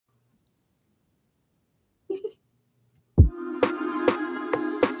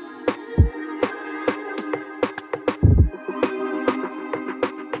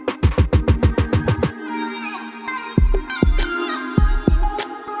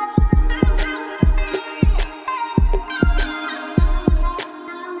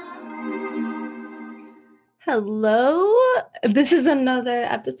Hello. This is another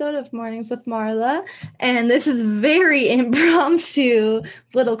episode of Mornings with Marla, and this is very impromptu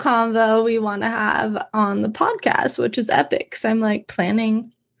little convo we want to have on the podcast, which is epic. So I'm like planning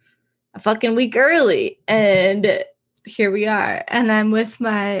a fucking week early, and here we are. And I'm with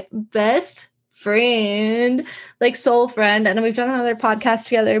my best friend, like soul friend, and we've done another podcast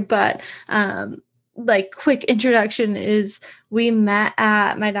together, but like quick introduction is we met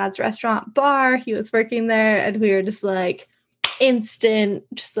at my dad's restaurant bar. He was working there and we were just like instant,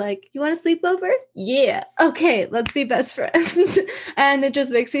 just like, you want to sleep over? Yeah. Okay, let's be best friends. And it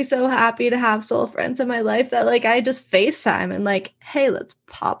just makes me so happy to have soul friends in my life that like I just FaceTime and like, hey, let's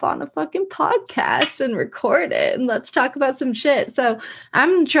pop on a fucking podcast and record it and let's talk about some shit. So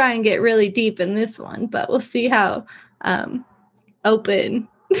I'm gonna try and get really deep in this one, but we'll see how open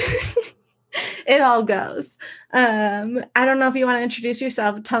it all goes. I don't know if you want to introduce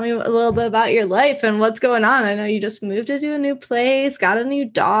yourself. Tell me a little bit about your life and what's going on. I know you just moved to a new place, got a new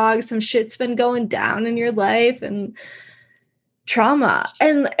dog, some shit's been going down in your life and trauma.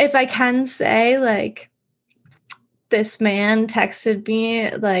 And if I can say, like, this man texted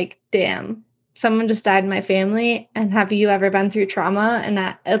me like, damn, someone just died in my family. And have you ever been through trauma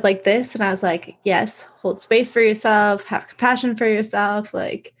and like this? And I was like, yes, hold space for yourself, have compassion for yourself.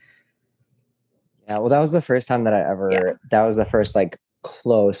 Like, yeah, well, that was the first time that that was the first like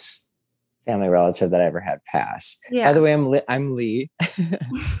close family relative that I ever had pass. Yeah. By the way, I'm Lee.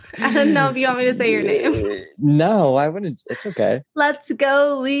 I don't know if you want me to say your name. No, I wouldn't. It's okay. Let's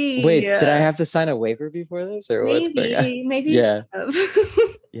go, Lee. Wait, did I have to sign a waiver before this or what's going on? Maybe. Yeah.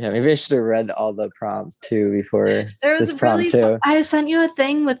 Yeah, maybe I should have read all the prompts too before this prompt too. I sent you a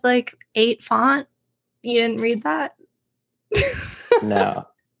thing with like 8 font. You didn't read that? No.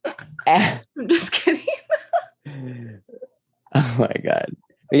 I'm just kidding. Oh my God.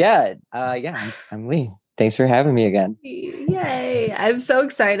 But yeah, I'm Lee. Thanks for having me again. Yay. I'm so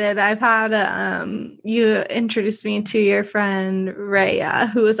excited. I've had you introduced me to your friend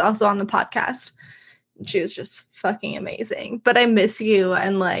Raya, who is also on the podcast. She was just fucking amazing. But I miss you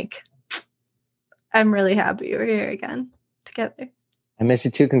and like I'm really happy we're here again together. I miss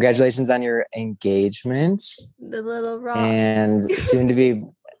you too. Congratulations on your engagement. The little rock. And soon to be,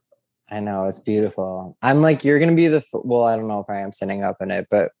 I know, it's beautiful. I'm like, you're going to be well, I don't know if I am standing up in it,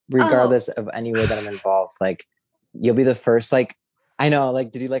 but regardless of any way that I'm involved, like you'll be the first, like, I know,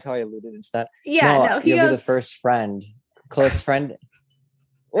 like, did you like how I alluded to that? Yeah, no you'll be the first friend, close friend.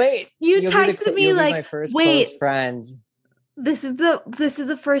 Wait, you texted me like, my first wait, close friend. This is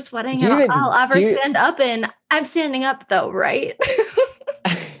the first wedding I'll ever stand up in. I'm standing up though, right?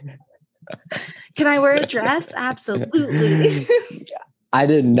 Can I wear a dress? Absolutely. I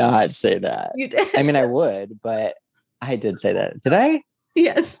did not say that. You did. I mean, I would, but I did say that. Did I?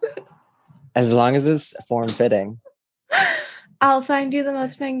 Yes. As long as it's form-fitting. I'll find you the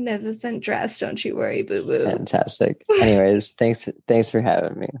most magnificent dress. Don't you worry, boo-boo. Fantastic. Anyways, thanks for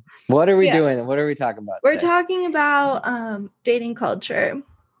having me. What are we doing? What are we talking about today? We're talking about dating culture.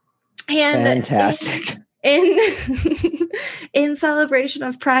 And fantastic. In celebration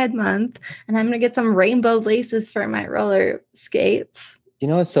of Pride Month, and I'm going to get some rainbow laces for my roller skates. You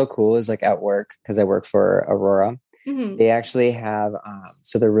know what's so cool is like at work, because I work for Aurora, they actually have,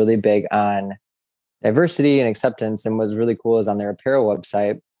 so they're really big on diversity and acceptance. And what's really cool is on their apparel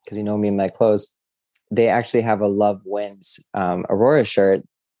website, because you know me and my clothes, they actually have a Love Wins Aurora shirt,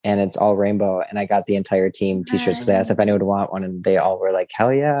 and it's all rainbow. And I got the entire team t-shirts because I asked if anyone would want one, and they all were like,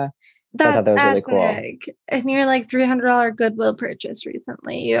 hell yeah. So I thought that was really cool. And you're like $300 Goodwill purchase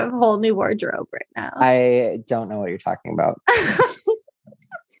recently. You have a whole new wardrobe right now. I don't know what you're talking about.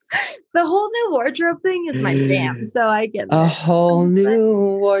 The whole new wardrobe thing is my jam, so I get it. A whole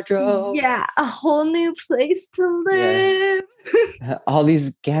new wardrobe. Yeah, a whole new place to live. Yeah. All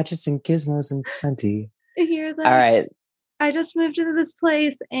these gadgets and gizmos and plenty. Hear that? All right. I just moved into this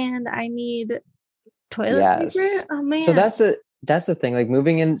place and I need toilet paper. Oh man. So that's the thing. Like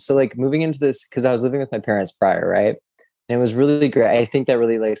moving into this, because I was living with my parents prior, right? And it was really great. I think that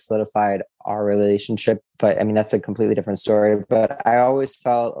really like solidified our relationship. But I mean, that's a completely different story. But I always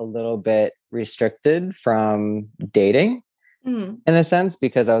felt a little bit restricted from dating in a sense,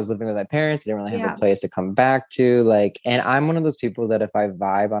 because I was living with my parents. I didn't really have a place to come back to. Like, and I'm one of those people that if I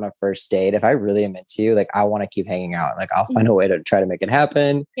vibe on a first date, if I really am into you, like I want to keep hanging out. Like I'll find a way to try to make it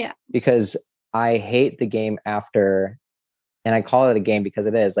happen. Yeah. Because I hate the game after, and I call it a game because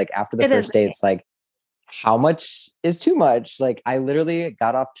it is like after the first date, it's like, how much is too much? Like I literally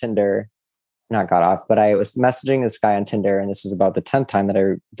got off Tinder, not got off, but I was messaging this guy on Tinder, and this is about the 10th time that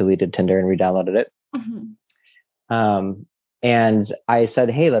I deleted Tinder and re-downloaded it. And I said,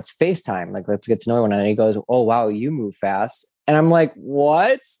 hey, let's FaceTime. Like, let's get to know one another. And he goes, oh, wow, you move fast. And I'm like,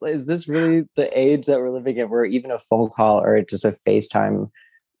 what? Is this really the age that we're living in where even a phone call or just a FaceTime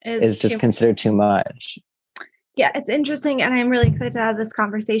is just considered too much? Yeah, it's interesting. And I'm really excited to have this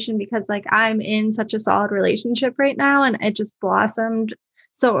conversation because like I'm in such a solid relationship right now and it just blossomed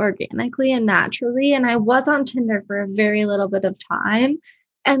so organically and naturally. And I was on Tinder for a very little bit of time.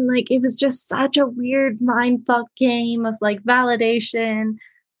 And like it was just such a weird mind fuck game of like validation.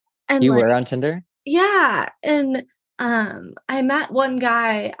 And You like, were on Tinder? yeah. And I met one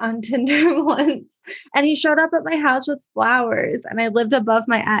guy on Tinder once and he showed up at my house with flowers and I lived above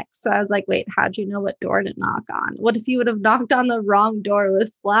my ex. So I was like, wait, how'd you know what door to knock on? What if you would have knocked on the wrong door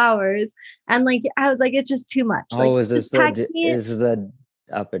with flowers? And like I was like, it's just too much. Oh, Like is this the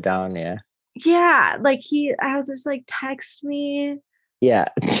up or down? Yeah. yeah, like I was just like, text me. Yeah.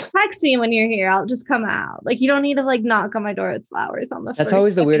 Text me when you're here. I'll just come out. Like you don't need to like knock on my door with flowers on the That's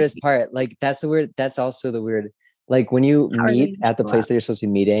always the weirdest part. Like that's also the weird, like when you meet at the place that you're supposed to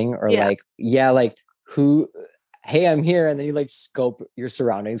be meeting or like who, hey, I'm here, and then you like scope your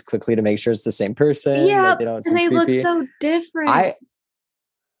surroundings quickly to make sure it's the same person. Yeah, like, they don't seem and they creepy. look so different.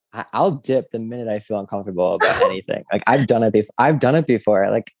 I'll dip the minute I feel uncomfortable about anything. Like I've done it before.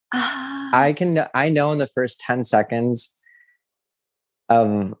 Like I know in the first 10 seconds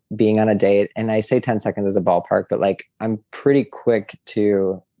of being on a date, and I say 10 seconds as a ballpark, but like I'm pretty quick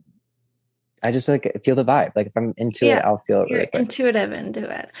to, I just like feel the vibe. Like if I'm into it, I'll feel it really quick. Intuitive into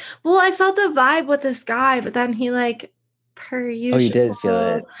it. Well, I felt the vibe with this guy, but then he like per usual. Oh, you did feel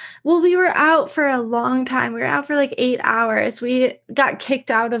it. Well, we were out for a long time. We were out for like 8 hours. We got kicked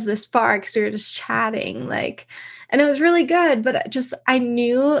out of this bar because we were just chatting, like, and it was really good. But I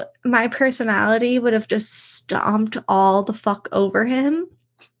knew my personality would have just stomped all the fuck over him.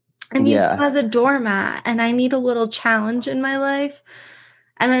 And he's as a doormat, and I need a little challenge in my life.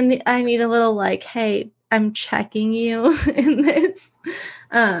 And then I need a little like, hey, I'm checking you in this.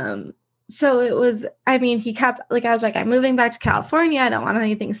 So it was, I mean, he kept like, I was like, I'm moving back to California. I don't want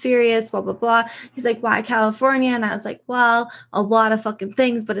anything serious, blah, blah, blah. He's like, why California? And I was like, well, a lot of fucking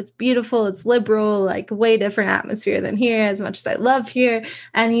things, but it's beautiful. It's liberal, like way different atmosphere than here, as much as I love here.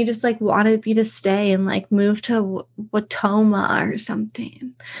 And he just like wanted me to stay and like move to Watoma or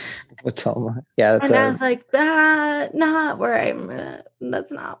something. Watoma. Yeah. And I was like, not where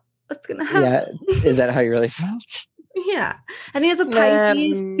that's not what's going to happen. Yeah. Is that how you really felt? Yeah. And he has a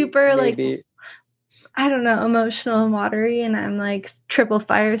Pisces, super maybe. Like, I don't know, emotional and watery. And I'm like triple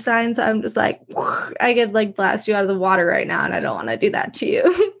fire sign. So I'm just like, I could like blast you out of the water right now. And I don't want to do that to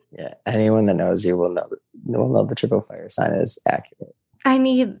you. Yeah. Anyone that knows you will know the triple fire sign is accurate.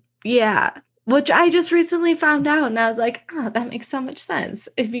 Which I just recently found out. And I was like, that makes so much sense.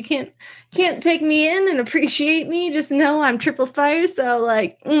 If you can't take me in and appreciate me, just know I'm triple fire. So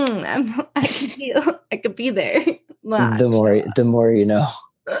like, I could be there. The more you know.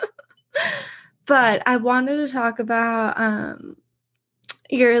 But I wanted to talk about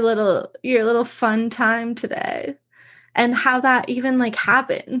your little fun time today and how that even like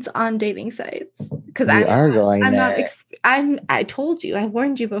happens on dating sites. Because I told you, I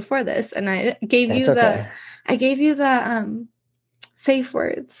warned you before this, and I gave you the safe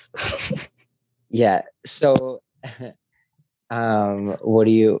words. Yeah. So what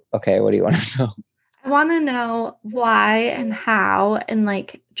do you want to know? I want to know why and how, and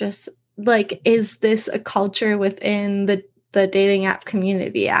like just like, is this a culture within the dating app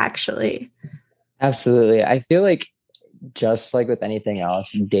community actually? Absolutely. I feel like just like with anything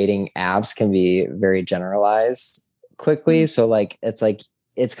else, dating apps can be very generalized quickly. So like it's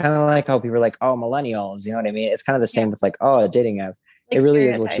kind of like how people are like, oh, millennials, you know what I mean? It's kind of the same with like, oh, dating apps. Like it really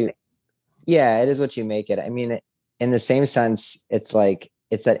is it is what you make it. I mean, in the same sense, it's like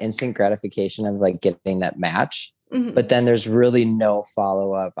it's that instant gratification of like getting that match. Mm-hmm. But then there's really no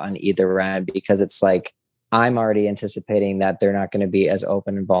follow-up on either end, because it's like I'm already anticipating that they're not going to be as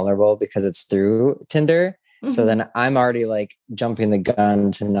open and vulnerable because it's through Tinder. Mm-hmm. So then I'm already like jumping the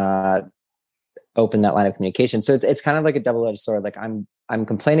gun to not open that line of communication. So it's kind of like a double-edged sword. Like I'm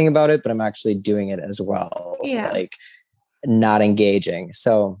complaining about it, but I'm actually doing it as well. Yeah. Like not engaging.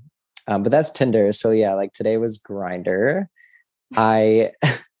 So, but that's Tinder. So yeah, like today was Grindr.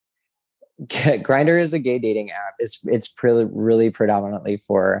 Grindr is a gay dating app. It's really predominantly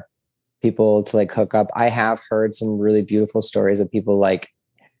for people to like hook up. I have heard some really beautiful stories of people like,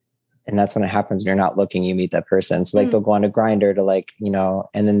 and that's when it happens when you're not looking, you meet that person. So like they'll go on to Grindr to like, you know,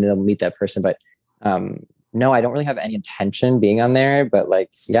 and then they'll meet that person. But no, I don't really have any intention being on there, but like,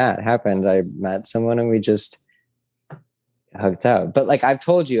 yeah, it happens. I met someone and we just hooked up. But like I've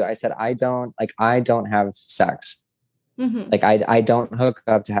told you, I said, I don't have sex. Mm-hmm. Like I don't hook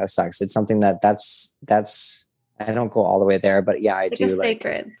up to have sex. It's something that's I don't go all the way there, but yeah, I Like a do like,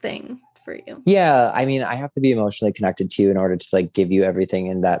 sacred thing for you. yeah, I mean, I have to be emotionally connected to you in order to like give you everything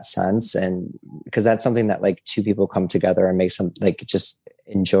in that sense. And because that's something that like two people come together and make some like just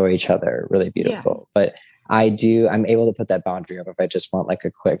enjoy each other really Yeah. beautiful. But I'm able to put that boundary up if I just want like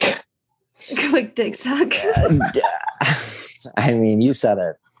a quick, Quick dick suck. I mean, you said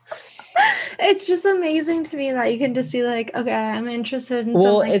it. It's just amazing to me that you can just be like, okay, I'm interested in some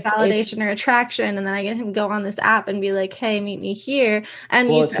Well, like validation or attraction, and then I can go on this app and be like, hey, meet me here. And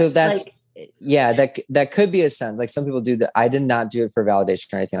you well, said so that's, like, yeah, that could be a sense. Like some people do that. I did not do it for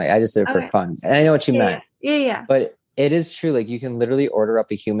validation or anything. Like I just did it for okay, fun. And I know what you meant. yeah. But it is true. Like you can literally order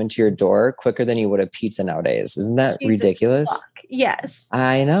up a human to your door quicker than you would a pizza nowadays. Isn't that Jesus ridiculous? fuck. Yes.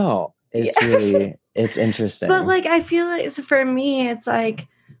 I know. Yeah. It's really, it's But interesting. like I feel like so for me, it's like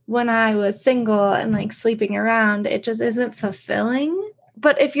when I was single and like sleeping around, it just isn't fulfilling.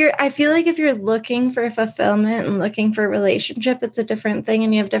 But I feel like if you're looking for fulfillment and looking for a relationship, it's a different thing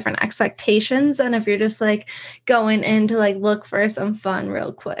and you have different expectations. And if you're just like going in to like look for some fun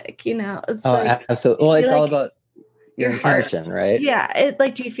real quick, it's Oh, like, absolutely. do you Well, feel it's all like about your your heart, intention, right? yeah, it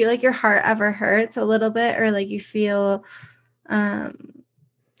like, do you feel like your heart ever hurts a little bit or like you feel um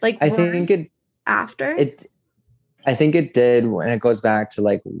like I think worse after? it, I think it did when it goes back to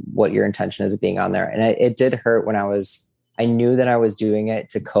like what your intention is of being on there. And it did hurt when I knew that I was doing it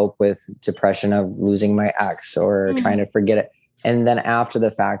to cope with depression of losing my ex or trying to forget it. And then after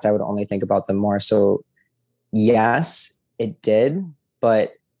the fact, I would only think about them more. So yes, it did.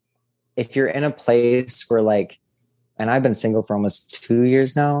 But if you're in a place where like, and I've been single for almost 2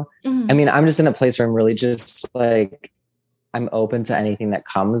 years now. I mean, I'm just in a place where I'm really just like, I'm open to anything that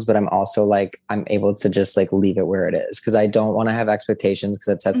comes, but I'm also like, I'm able to just like leave it where it is. Cause I don't want to have expectations because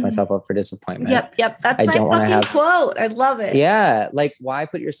it sets myself up for disappointment. Yep. That's I my don't want to fucking have, quote. I love it. yeah. Like why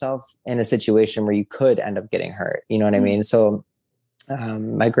put yourself in a situation where you could end up getting hurt? You know what I mean? So,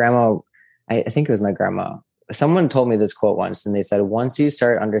 my grandma, I think it was my grandma, someone told me this quote once and they said, once you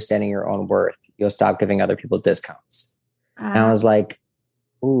start understanding your own worth, you'll stop giving other people discounts. And I was like,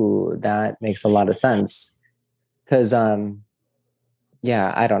 ooh, that makes a lot of sense. Cause,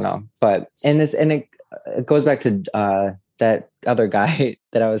 yeah, I don't know, but it goes back to that other guy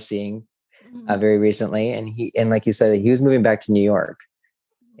that I was seeing very recently, and like you said, he was moving back to New York,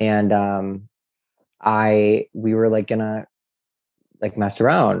 and we were like gonna like mess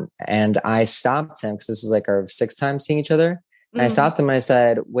around, and I stopped him because this was like our sixth time seeing each other, and I stopped him and I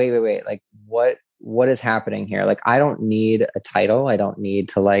said, wait, like what is happening here? Like I don't need a title, I don't need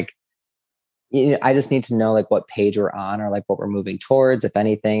to like, I just need to know like what page we're on or like what we're moving towards, if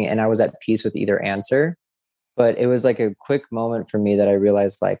anything. And I was at peace with either answer. But it was like a quick moment for me that I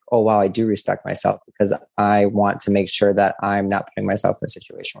realized like, oh, wow, I do respect myself because I want to make sure that I'm not putting myself in a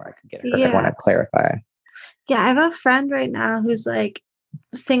situation where I could get hurt. I want to clarify. Yeah. I have a friend right now who's like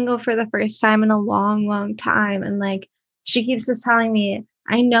single for the first time in a long, long time. And like, she keeps just telling me,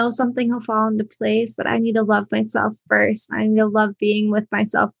 I know something will fall into place, but I need to love myself first. I need to love being with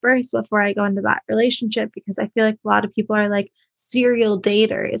myself first before I go into that relationship because I feel like a lot of people are like serial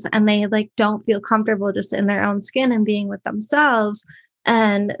daters and they like don't feel comfortable just in their own skin and being with themselves.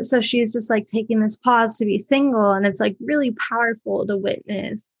 And so she's just like taking this pause to be single. And it's like really powerful to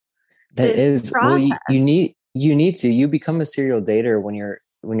witness That this is, well, process. you become a serial dater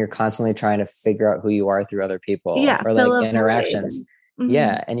when you're constantly trying to figure out who you are through other people or like interactions.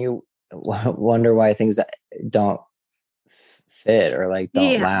 Yeah. And you wonder why things don't fit or like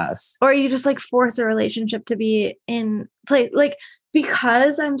don't last. Or you just like force a relationship to be in place. Like,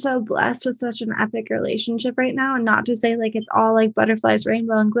 because I'm so blessed with such an epic relationship right now, and not to say like it's all like butterflies,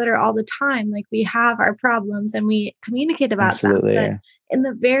 rainbow, and glitter all the time. Like we have our problems and we communicate about Absolutely. them. But in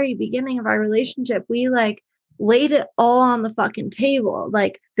the very beginning of our relationship, we like laid it all on the fucking table.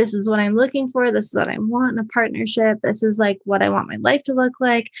 Like, this is what I'm looking for. This is what I want in a partnership. This is like what I want my life to look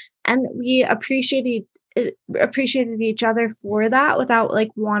like. And we appreciated each other for that without like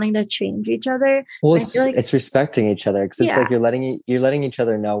wanting to change each other. Well, it's respecting each other because it's like you're letting each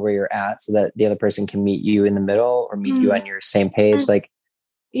other know where you're at so that the other person can meet you in the middle or meet you on your same page. Like,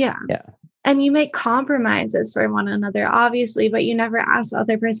 yeah. And you make compromises for one another, obviously, but you never ask the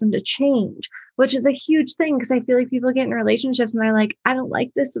other person to change, which is a huge thing because I feel like people get in relationships and they're like, I don't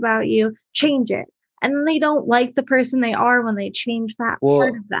like this about you, change it. And then they don't like the person they are when they change that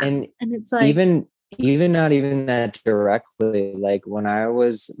part of them. And it's like, even not even that directly, like when I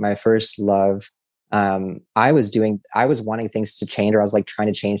was my first love, I was wanting things to change, or I was like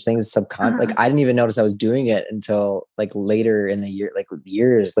trying to change things like I didn't even notice I was doing it until like later in the year, like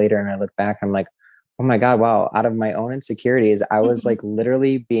years later. And I look back, I'm like, oh my God, wow. Out of my own insecurities, I was Mhm. like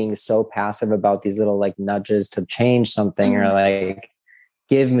literally being so passive about these little like nudges to change something or Mhm. like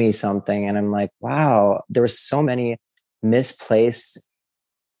give me something. And I'm like, wow, there were so many misplaced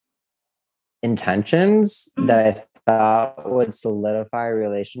intentions Mhm. that I thought would solidify a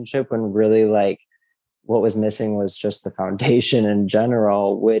relationship when really like what was missing was just the foundation in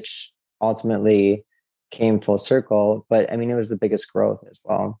general, which ultimately came full circle. But I mean, it was the biggest growth as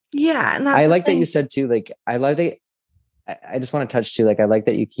well. Yeah, and that's I the like that you thing. said too, like, I love that. I just want to touch too, like, I like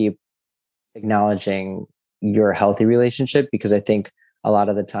that you keep acknowledging your healthy relationship because I think a lot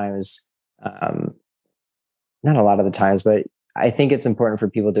of the times, um, not a lot of the times, but I think it's important for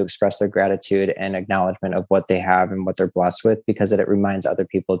people to express their gratitude and acknowledgement of what they have and what they're blessed with because it reminds other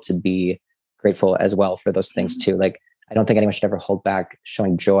people to be grateful as well for those things Mhm. too. Like, I don't think anyone should ever hold back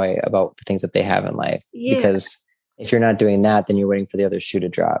showing joy about the things that they have in life Yeah. because if you're not doing that, then you're waiting for the other shoe to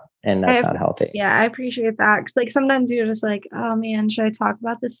drop, and I that's ap not healthy. Yeah, I appreciate that. Cause like, sometimes you're just like, "Oh, man, should I talk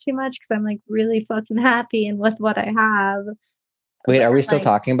about this too much? Because 'Cause I'm, like, really fucking happy and with what I have." Wait, But are we I'm still like,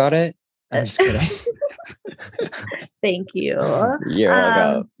 talking about it? I'm just kidding. "Thank you." You're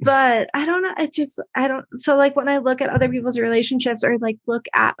welcome. But I don't know, it's just I don't so, like, when I look at other people's relationships or, like, look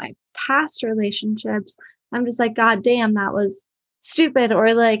at my past relationships, I'm just like, "God damn, that was stupid,"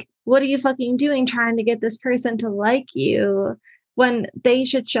 or, like, "What are you fucking doing trying to get this person to like you when they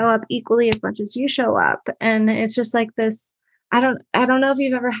should show up equally as much as you show up?" And it's just like this I don't know if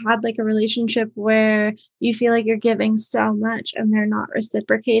you've ever had, like, a relationship where you feel like you're giving so much and they're not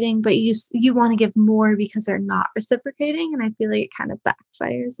reciprocating, but you wanna give more because they're not reciprocating, and I feel like it kind of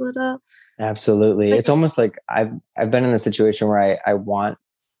backfires a little. Absolutely. Like It's almost like I've been in a situation where I want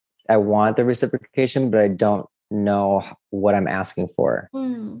the reciprocation, but I don't know what I'm asking for.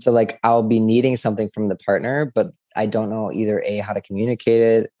 mm, So like I'll be needing something from the partner, but I don't know either A, how to communicate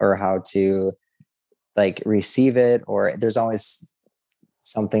it or how to like receive it, or there's always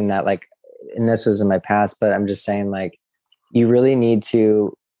something that like, and this was in my past, but I'm just saying like, you really need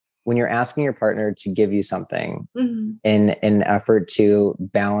to, when you're asking your partner to give you something mhm, in an effort to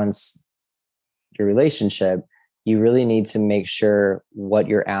balance your relationship, you really need to make sure what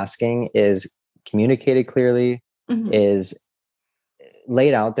you're asking is communicated clearly, mhm. is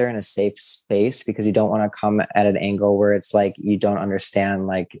laid out there in a safe space because you don't want to come at an angle where it's like you don't understand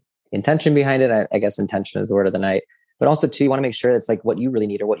like intention behind it. I guess intention is the word of the night. But also too, you want to make sure it's like what you really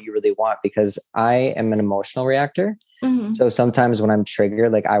need or what you really want because I am an emotional reactor. Mhm, So sometimes when I'm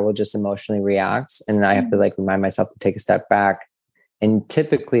triggered, like I will just emotionally react and I have to mhm. like remind myself to take a step back. And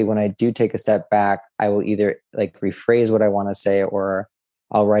typically when I do take a step back, I will either like rephrase what I want to say or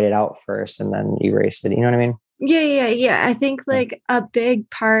I'll write it out first and then erase it. You know what I mean? Yeah, yeah, yeah. I think, Yeah. like, a big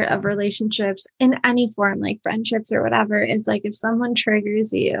part of relationships in any form, like friendships or whatever, is, like, if someone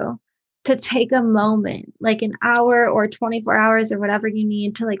triggers you, to take a moment, like an hour or 24 hours or whatever you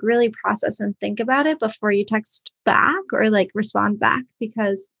need to, like, really process and think about it before you text back or, like, respond back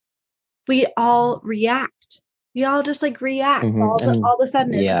because we all react. We all just, like, react. And All of a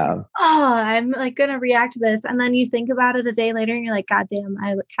sudden, it's just like, yeah. "Oh, I'm, like, gonna react to this," and then you think about it a day later, and you're like, "God damn,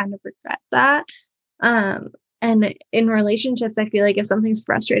 I, like, kind of regret that." Um, and in relationships, I feel like if something's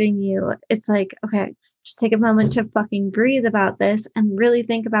frustrating you, it's like, okay, just take a moment to fucking breathe about this and really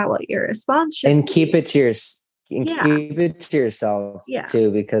think about what your response should And be. keep it to your and Yeah. keep it to yourself Yeah.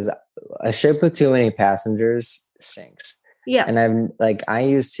 too because a ship with too many passengers sinks. Yeah. And I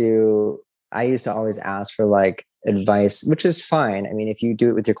used to always ask for like advice, which is fine. I mean, if you do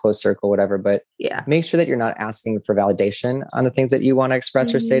it with your close circle, whatever, but Yeah. make sure that you're not asking for validation on the things that you want to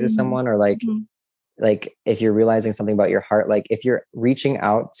express or say to Mhm. someone, or like Mhm. if you're realizing something about your heart, like if you're reaching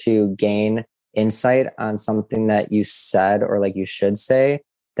out to gain insight on something that you said or like you should say,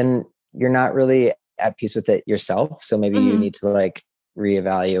 then you're not really at peace with it yourself. So maybe you Mhm. need to like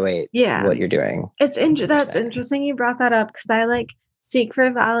reevaluate Yeah. what you're doing It's and what you're that's saying. interesting you brought that up because I, like, seek for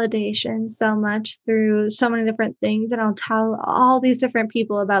validation so much through so many different things, and I'll tell all these different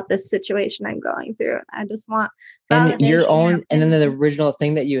people about this situation I'm going through. I just want And your validation or own, and then the opinion. original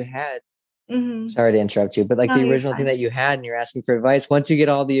thing that you had, Mhm. sorry to interrupt you, but like No, the you're original thing fine. that you had and you're asking for advice, once you get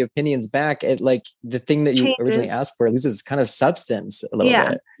all the opinions back, it like the thing that you Changes. originally asked for loses kind of substance a little Yeah.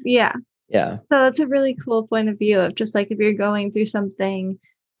 bit. Yeah. Yeah. So that's a really cool point of view of just, like, if you're going through something,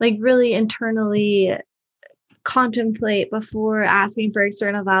 like, really internally contemplate before asking for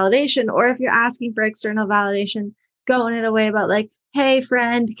external validation, or if you're asking for external validation, go in it a way about, like, "Hey,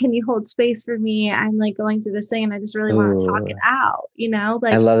 friend, can you hold space for me? I'm, like, going through this thing, and I just really wanna talk it Ooh. out," you know?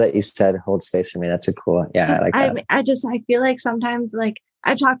 I Like, love that you said hold space for me. That's a cool. Yeah, 'cause I like that. I feel like sometimes, like,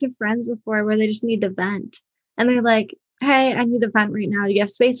 I've talked to friends before where they just need to vent, and they're like, "Hey, I need to vent right now. Do you have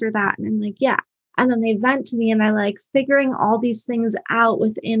space for that?" And I'm like, "Yeah." and then they vent to me and they're like figuring all these things out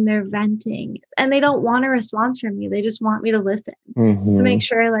within their venting, and they don't want a response from me. They just want me to listen to make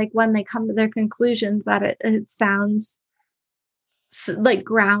sure like when they come to their conclusions that it sounds like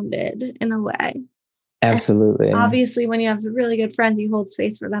grounded in a way. Absolutely. And obviously, when you have really good friends, you hold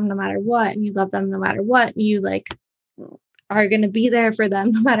space for them no matter what, and you love them no matter what, and you like are going to be there for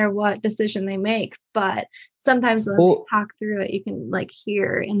them no matter what decision they make. But sometimes when they talk through it, you can like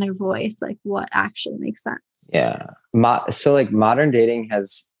hear in their voice like what actually makes sense. Yeah. So like modern dating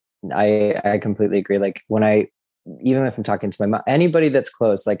has, I completely agree. Like even if I'm talking to my mom, anybody that's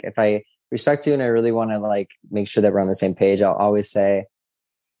close, like if I respect you and I really want to like make sure that we're on the same page, I'll always say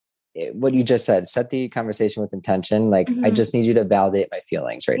what you just said, set the conversation with intention. Like, I just need you to validate my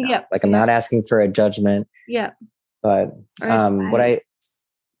feelings right now. Yep. Like, I'm not asking for a judgment. Yeah. But what I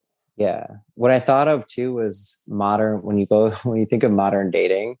thought of too was when you think of modern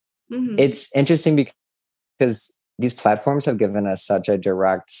dating, it's interesting because these platforms have given us such a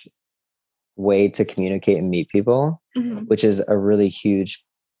direct way to communicate and meet people, which is a really huge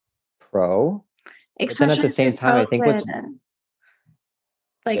pro. But then at the same time, I think what's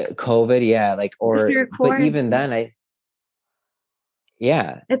like COVID, but even then,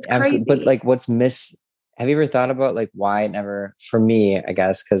 it's crazy. But like, have you ever thought about like why it never, for me, I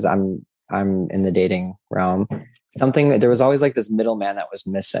guess, because I'm in the dating realm, there was always like this middleman that was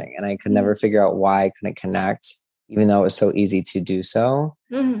missing, and I could never figure out why I couldn't connect, even though it was so easy to do so.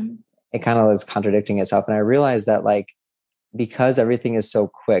 It kind of was contradicting itself. And I realized that like, because everything is so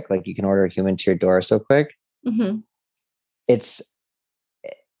quick, like you can order a human to your door so quick. It's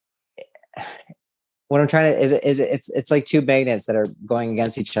what I'm trying to it's like two magnets that are going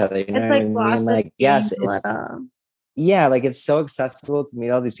against each other. You know what I mean? Like, yes, like it's so accessible to meet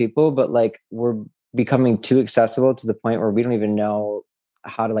all these people, but like we're becoming too accessible to the point where we don't even know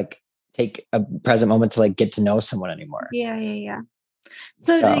how to like take a present moment to like get to know someone anymore. Yeah.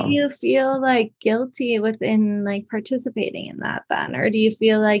 So do you feel like guilty within like participating in that then? Or do you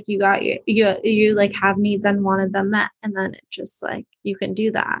feel like you got you like have needs and wanted them met, and then it just like you can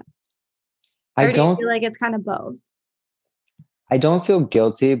do that? Or do you feel like it's kind of both? I don't feel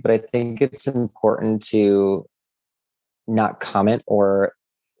guilty, but I think it's important to not comment or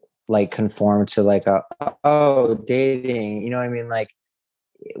like conform to like dating, you know what I mean? Like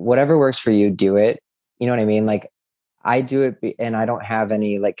whatever works for you, do it. You know what I mean? Like I do it and I don't have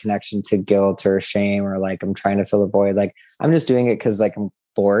any like connection to guilt or shame or like I'm trying to fill a void. Like I'm just doing it because like I'm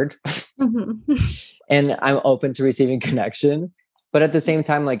bored and I'm open to receiving connection. But at the same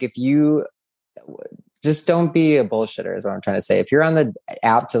time, like if you just don't be a bullshitter is what I'm trying to say. If you're on the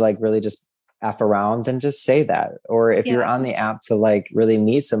app to like really just F around, then just say that. Or if you're on the app to like really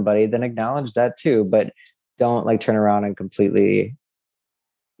meet somebody, then acknowledge that too. But don't like turn around and completely,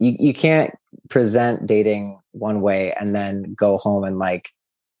 you can't present dating one way and then go home and like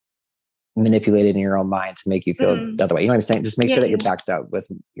manipulate it in your own mind to make you feel the other way. You know what I'm saying? Just make sure that you're backed up with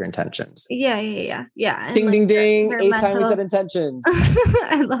your intentions. Yeah. And ding, like ding, ding. 8th time we said intentions.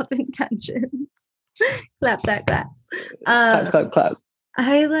 I love intentions. Clap that clap. Clap.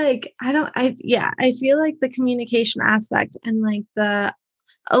 I feel like the communication aspect and like the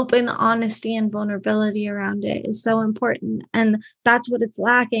open honesty and vulnerability around it is so important. And that's what it's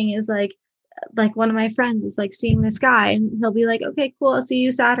lacking is like one of my friends is like seeing this guy and he'll be like, okay, cool. I'll see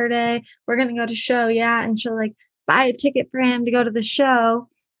you Saturday. We're going to go to show. Yeah. And she'll like buy a ticket for him to go to the show.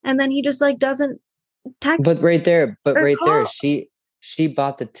 And then he just like doesn't text. But right there, she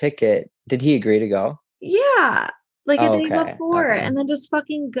bought the ticket. Did he agree to go? Yeah. Like a day before and then just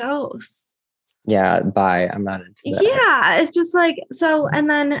fucking ghosts. Yeah, bye. I'm not into that. Yeah, it's just like so. And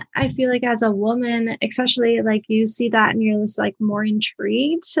then I feel like as a woman, especially like you see that and you're just like more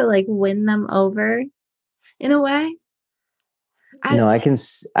intrigued to like win them over in a way. I can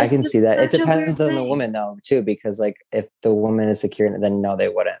see that. It depends on the woman though too, because like if the woman is secure, then no, they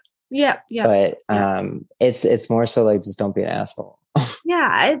wouldn't. Yeah. But it's more so like just don't be an asshole.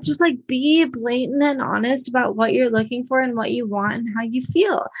 Yeah, it's just like be blatant and honest about what you're looking for and what you want and how you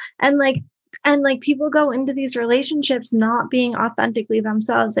feel. And like people go into these relationships not being authentically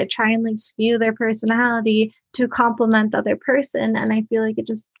themselves. They try and like skew their personality to complement the other person. And I feel like it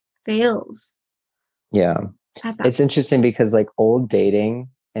just fails. Yeah. It's interesting because like old dating,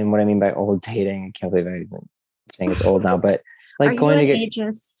 and what I mean by old dating, I can't believe I'm even saying it's old now, but like going to get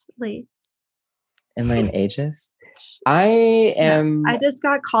ageist, Lee. Am I an ageist? I am. I just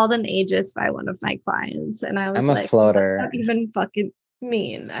got called an ageist by one of my clients, and I was like, I'm a floater. What does that even fucking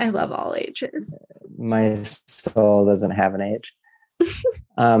mean? I love all ages. My soul doesn't have an age.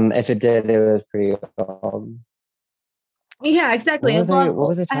 If it did, it was pretty old. Yeah, exactly. What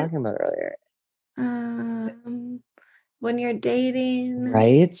was I talking about earlier? When you're dating,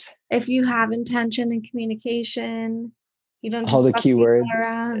 right? if you have intention and communication, you don't All just the fuck people keywords.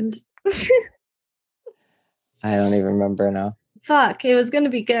 around. I don't even remember now. Fuck, it was going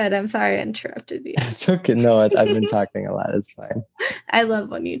to be good. I'm sorry I interrupted you. It's okay. No, I've been talking a lot. It's fine. I love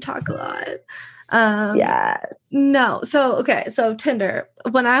when you talk a lot. Yes. No. So, okay. So Tinder,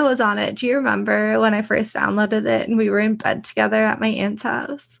 when I was on it, do you remember when I first downloaded it and we were in bed together at my aunt's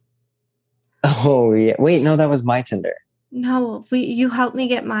house? Oh, yeah. Wait, no, that was my Tinder. No, you helped me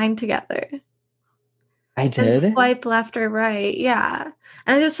get mine together. I And did? swipe left or right. Yeah.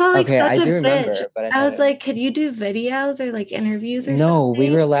 And I just felt like Okay, such I a do bitch. remember, but I was like, could you do videos or like interviews or no, we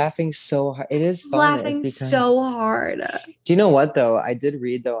something? were laughing so hard. It is fun. It's Laughing because so hard. do you know what though? I did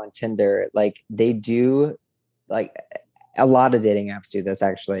read though on Tinder, like they do like a lot of dating apps do this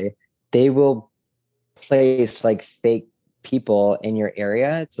actually. They will place like fake people in your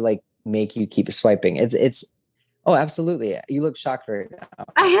area to like make you keep swiping. It's oh, absolutely. You look shocked right now.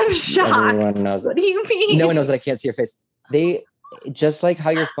 I am shocked. Everyone knows What it. do you mean? No one knows that I can't see your face. They just like how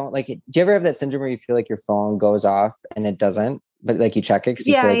your phone, like, do you ever have that syndrome where you feel like your phone goes off and it doesn't, but like you check it because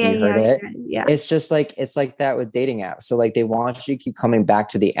you feel like you heard it? Yeah. It's just like, it's like that with dating apps. So like they want you to keep coming back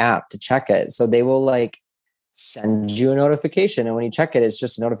to the app to check it. So they will like send you a notification. And when you check it, it's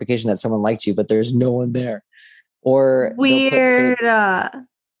just a notification that someone liked you, but there's no one there. Or weird.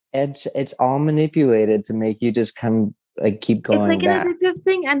 It's all manipulated to make you just come like keep going. It's like back. an addictive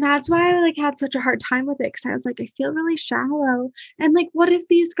thing, and that's why I like had such a hard time with it because I was like, I feel really shallow, and like, what if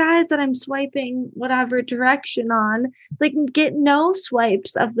these guys that I'm swiping whatever direction on, like, get no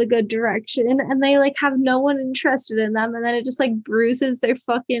swipes of the good direction, and they like have no one interested in them, and then it just like bruises their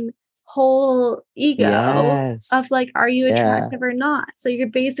fucking whole ego of like, are you attractive or not? So you're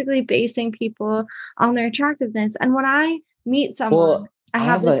basically basing people on their attractiveness, and when I meet someone,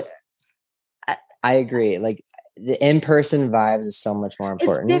 I agree. Like the in-person vibes is so much more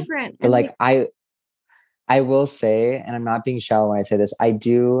important. It's different. But like I will say, and I'm not being shallow when I say this, I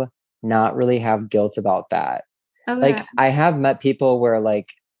do not really have guilt about that. Okay. Like I have met people where like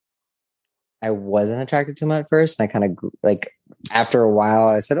I wasn't attracted to them at first, and I kind of like after a while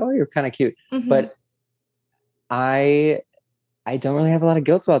I said, "Oh, you're kind of cute," but I don't really have a lot of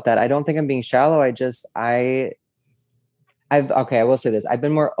guilt about that. I don't think I'm being shallow. I will say this. I've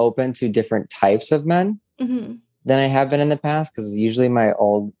been more open to different types of men than I have been in the past. Cause usually my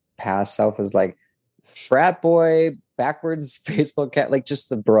old past self was like frat boy, backwards Facebook cat, like just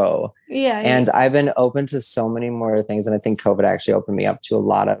the bro. Yeah. And I've been open to so many more things. And I think COVID actually opened me up to a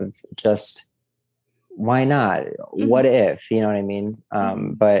lot of just, why not? What if, you know what I mean?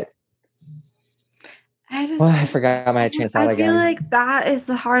 But I forgot my train of thought again. I feel like that is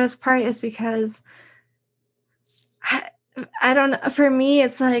the hardest part is because I don't know. For me,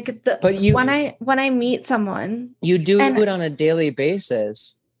 it's like when I meet someone, you do it on a daily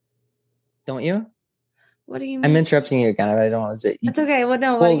basis, don't you? What do you mean? I'm interrupting you again. I don't know. It's okay. Well,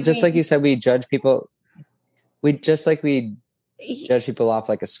 no. Well, just like you said, we judge people. We judge people off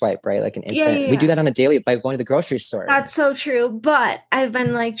like a swipe, right? Like an instant. Yeah. We do that on a daily by going to the grocery store. That's so true. But I've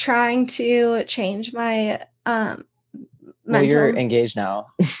been like trying to change my Well, you're engaged now.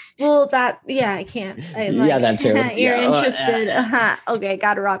 Well, I can't. Yeah, that too. You're interested. Okay,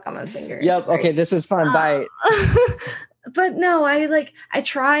 got a rock on my finger. Yep. Sorry. Okay, this was fun. Bye. But no, I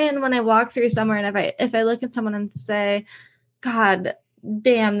try, and when I walk through somewhere, and if I look at someone and say, God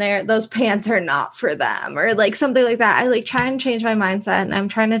damn, those pants are not for them, or like something like that, I like try and change my mindset, and I'm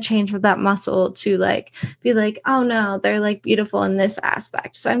trying to change with that muscle to like be like, oh no, they're like beautiful in this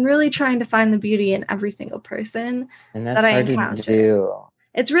aspect. So I'm really trying to find the beauty in every single person and that's hard to do.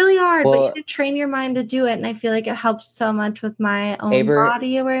 It's really hard, but you can train your mind to do it, and I feel like it helps so much with my own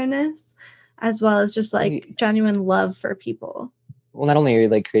body awareness, as well as just like genuine love for people. Well, not only are you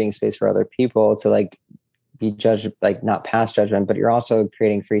like creating space for other people to like be judged, like not past judgment, but you're also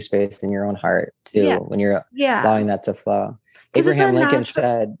creating free space in your own heart too, when you're allowing that to flow. Abraham Lincoln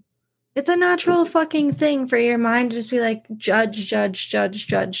said, it's a natural fucking thing for your mind to just be like, judge.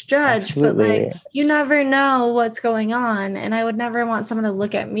 Absolutely. But like, you never know what's going on. And I would never want someone to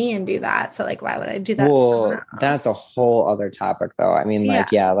look at me and do that. So like, why would I do that? Well, that's a whole other topic though. I mean,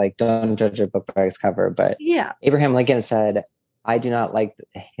 like, like don't judge a book by its cover, but Abraham Lincoln said, I do not like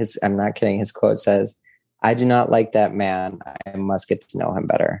I'm not kidding. His quote says, I do not like that man. I must get to know him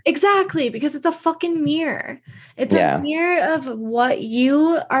better. Exactly, because it's a fucking mirror. It's a mirror of what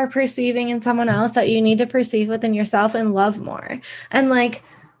you are perceiving in someone else that you need to perceive within yourself and love more. And like,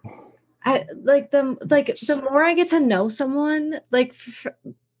 the more I get to know someone, like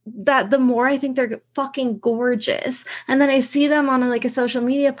that the more I think they're fucking gorgeous. And then I see them on a social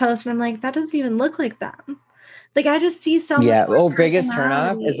media post and I'm like, that doesn't even look like them. Like, I just see so much more biggest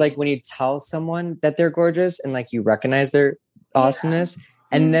turnoff is like personality. when you tell someone that they're gorgeous and like you recognize their awesomeness,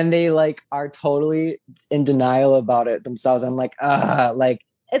 and Mhm. then they like are totally in denial about it themselves. I'm like, like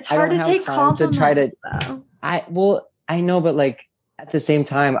It's I hard don't to have take time to try to. compliments, though. I know, but like at the same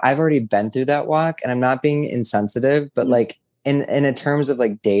time, I've already been through that walk, and I'm not being insensitive, but Mhm. like in terms of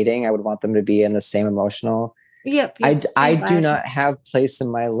like dating, I would want them to be in the same emotional. Yep. I Same do vibe. not have place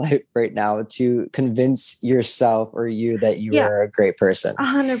in my life right now to convince yourself or you that you Yeah. are a great person.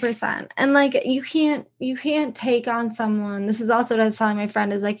 100%. And like, you can't take on someone. This is also what I was telling my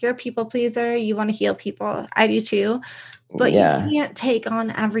friend, is like, you're a people pleaser. You want to heal people. I do too. But you Yeah. can't take on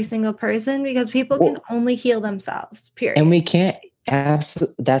every single person, because people can Well, only heal themselves, period. and we can't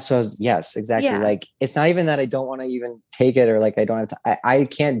absolutely, that's what I was, yes, exactly. Yeah. Like, it's not even that I don't want to even take it, or like, I don't have to, I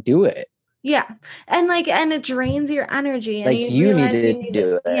can't do it. Yeah. And it drains your energy, and Like, you you need realize to you need to,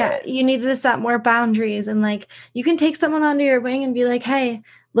 do yeah, it. you need to set more boundaries. And like, you can take someone under your wing and be like, hey,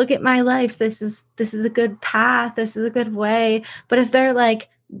 look at my life. This is a good path. This is a good way. But if they're like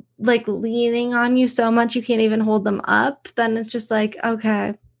leaning on you so much you can't even hold them up, then it's just like,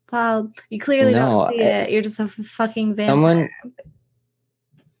 okay, well, you clearly don't No, see it. You're just a fucking vampire. someone,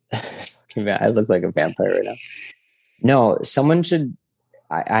 I look like a vampire right now. No, someone should,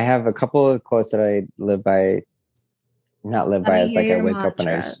 I have a couple of quotes that I live by, not live Let by, me as hear like I your wake up and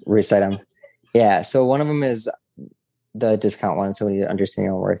I just mantras. recite them. Yeah. So one of them is the discount one. So when you understand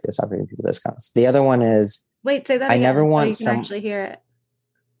your own worth, you'll stop giving people discounts. The other one is, Wait, say that I never again so want you can actually hear it.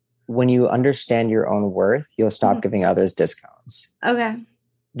 when you understand your own worth, you'll stop giving others discounts. Okay.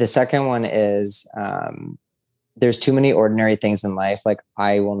 The second one is, there's too many ordinary things in life. Like,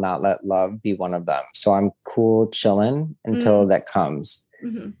 I will not let love be one of them. So I'm cool chilling until that comes.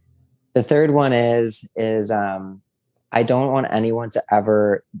 Mm-hmm. The third one is I don't want anyone to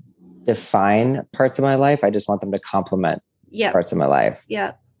ever define parts of my life. I just want them to complement parts of my life.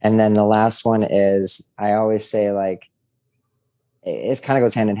 Yeah. And then the last one is, I always say, like, it kind of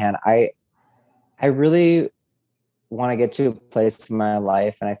goes hand in hand. I really want to get to a place in my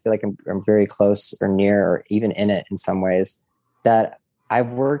life, and I feel like I'm very close or near or even in it in some ways, that I've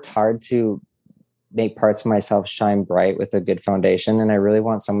worked hard to make parts of myself shine bright with a good foundation. And I really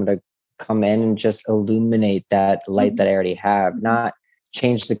want someone to come in and just illuminate that light that I already have, not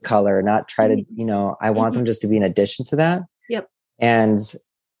change the color, not try to, I want them just to be an addition to that. Yep. And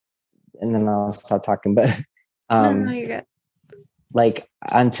then I'll stop talking, but, No, you're good. like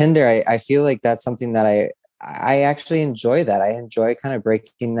on Tinder, I feel like that's something that I actually enjoy. That I enjoy kind of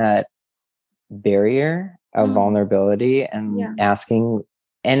breaking that barrier of vulnerability and asking,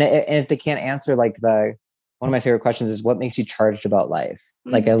 and if they can't answer, like, one of my favorite questions is, what makes you charged about life?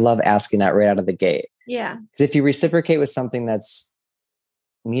 Like, I love asking that right out of the gate. Yeah. Because if you reciprocate with something that's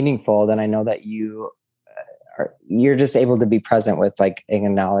meaningful, then I know that you're just able to be present with, like, and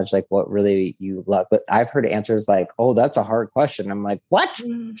acknowledge, like, what really you love. But I've heard answers like, oh, that's a hard question. I'm like, what?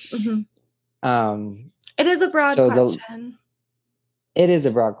 It is a broad question. It is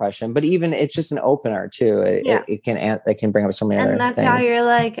a broad question, but even it's just an opener too. It can bring up so many other things. And that's how you're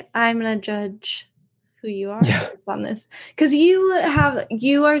like, I'm going to judge who you are based on this. Because you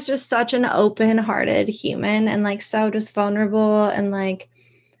are just such an open-hearted human, and like so just vulnerable, and like,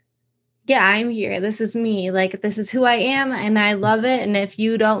 yeah, I'm here. This is me. Like, this is who I am, and I love it. And if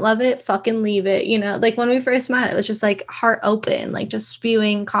you don't love it, fucking leave it. Like when we first met, it was just like heart open, like just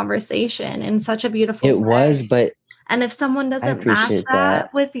spewing conversation in such a beautiful way. It was, but and if someone doesn't match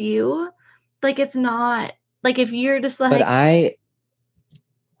that with you, like, it's not like, if you're just like, but I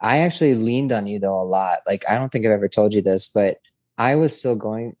actually leaned on you though a lot. Like, I don't think I've ever told you this, but I was still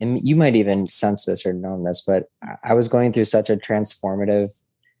going, and you might even sense this or known this, but I was going through such a transformative,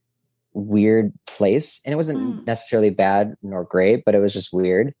 weird place, and it wasn't necessarily bad nor great, but it was just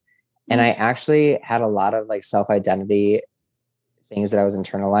weird. And I actually had a lot of like self-identity things that I was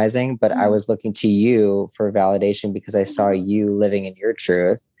internalizing, but I was looking to you for validation because I saw you living in your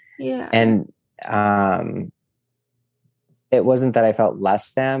truth. Yeah. And it wasn't that I felt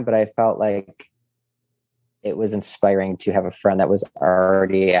less than, but I felt like it was inspiring to have a friend that was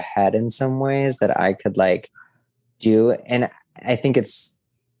already ahead in some ways that I could like do. And I think it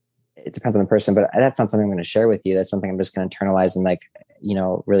depends on the person, but that's not something I'm going to share with you. That's something I'm just going to internalize and like,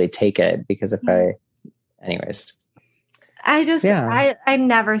 really take it, because anyways. I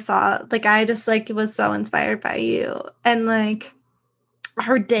never saw, like, I just like was so inspired by you, and like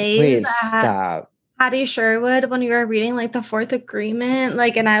her days. Wait, stop. Patty Sherwood, when we were reading like the Fourth Agreement,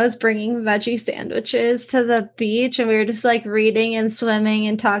 like, and I was bringing veggie sandwiches to the beach, and we were just like reading and swimming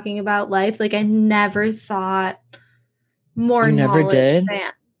and talking about life. Like, I never thought more You never knowledge did?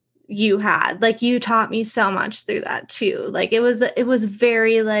 than you had. Like, you taught me so much through that too. Like, it was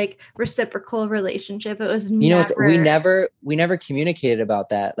very like reciprocal relationship. It was You know, it's, never we never communicated about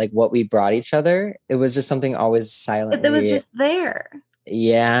that, like what we brought each other. It was just something always it was silently. just there.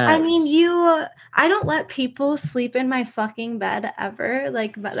 I mean, Yes. I don't let people sleep in my fucking bed ever.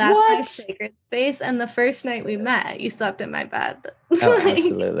 Like, but that's my What? sacred space. And the first night we met, you slept in my bed. Oh, Like,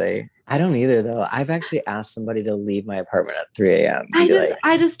 absolutely. I don't either though. I've actually asked somebody to leave my apartment at 3 a.m. and be like,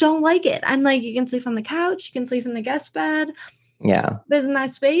 I just don't like it. I'm like, you can sleep on the couch, you can sleep in the guest bed. yeah. There's my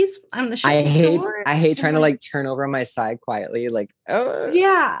space. I'm gonna shut the door. I hate trying to like turn over on my side quietly, like, oh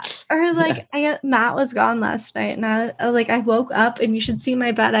Yeah. Or yeah. like Matt was gone last night, and I woke up and you should see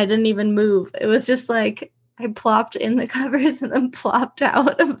my bed. I didn't even move. It was just like I plopped in the covers and then plopped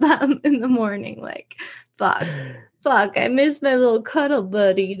out of them in the morning. Like, fuck, I miss my little cuddle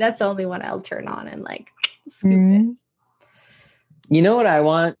buddy. That's the only one I'll turn on and like scoop in. You know what I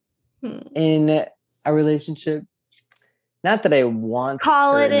want in a relationship? Not that I want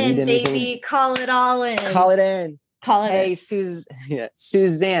Call or it in, need anything. baby. Call it all in. Call it in. Call it Hey, in.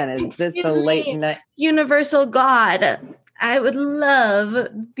 Suzanne, is this the late night? Universal God. I would love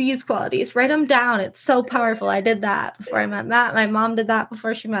these qualities. Write them down. It's so powerful. I did that before I met Matt. My mom did that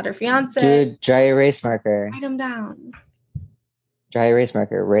before she met her fiance. Dude, dry erase marker. Write them down. Dry erase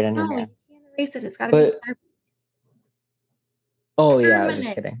marker right on your No, you hand. can't erase it. It's got to be. Oh yeah, I was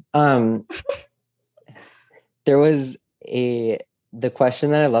just kidding. There was the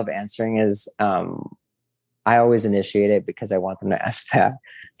question that I love answering is I always initiate it because I want them to ask back.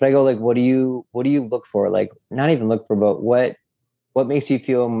 But I go like, what do you look for? Like, not even look for, but what makes you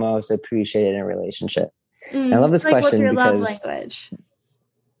feel most appreciated in a relationship? And I love this like, question what's your because love language?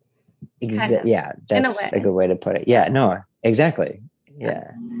 yeah, that's a good way to put it. Yeah, no, exactly.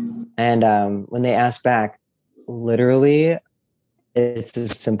 Yeah. And when they ask back, literally it's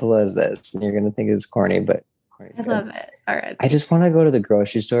as simple as this. And you're gonna think it's corny, but I love it. All right. I just want to go to the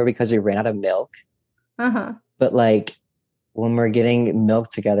grocery store because we ran out of milk. But like when we're getting milk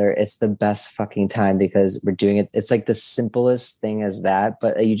together, it's the best fucking time because we're doing it. It's like the simplest thing as that,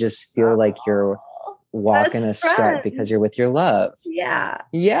 but you just feel like you're walking a strut because you're with your love. Yeah.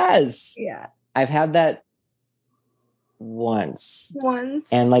 Yes. Yeah. I've had that once.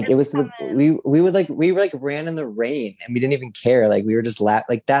 And like it was we ran in the rain and we didn't even care. Like we were just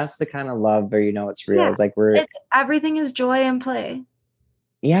like that's the kind of love where you know it's real. It's like everything is joy and play.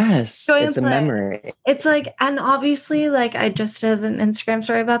 Yes, it's a memory. It's like, and obviously, like, I just did an Instagram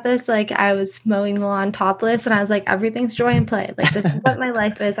story about this. Like, I was mowing the lawn topless, and I was like, everything's joy and play. Like, this is what my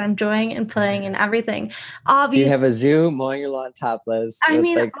life is. I'm enjoying and playing and everything. Obviously, you have a zoo mowing your lawn topless. I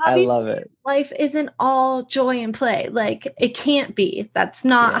mean, like, I love it. Life isn't all joy and play. Like, it can't be. That's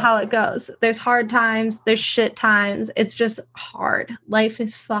not how it goes. There's hard times. There's shit times. It's just hard. Life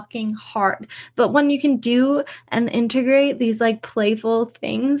is fucking hard. But when you can do and integrate these like playful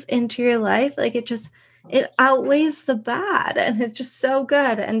things into your life, like it outweighs the bad, and it's just so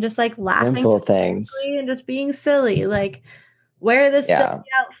good. And just like laughing simple things and just being silly, like wear this silly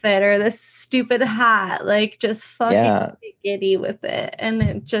outfit or this stupid hat, like just fucking get giddy with it. And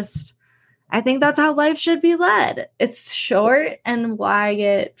it just, I think that's how life should be led. It's short, and why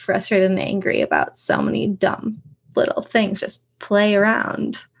get frustrated and angry about so many dumb little things? Just play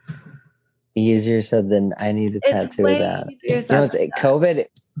around. Easier said than I need a tattoo of that. You know, it's COVID,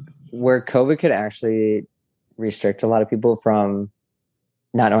 where COVID could actually restrict a lot of people from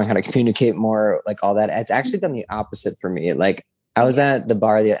not knowing how to communicate more, like all that. It's actually done the opposite for me. Like I was at the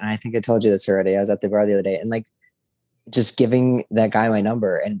bar and I think I told you this already. I was at the bar the other day and like just giving that guy my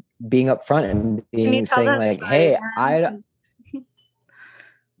number and being upfront and saying like, hey,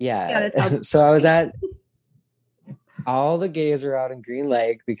 so I was at all the gays are out in Green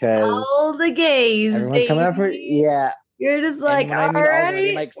Lake because all the gays, everyone's coming up for You're just like, all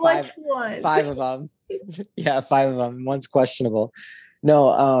right, like five of them. Yeah, 5 of them. One's questionable.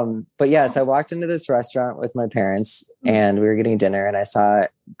 No, but yes, I walked into this restaurant with my parents and we were getting dinner and I saw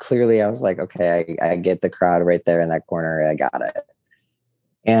it clearly. I was like, okay, I get the crowd right there in that corner. I got it.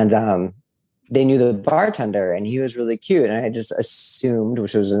 And they knew the bartender and he was really cute. And I just assumed,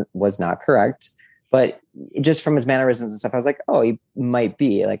 which was not correct, but just from his mannerisms and stuff, I was like, oh, he might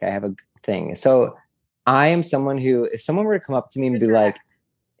be like, I have a thing. So I am someone who, if someone were to come up to me and be like,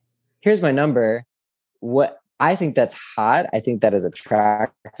 here's my number, what I think that's hot. I think that is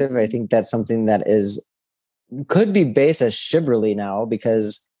attractive. I think that's something that could be based as chivalry now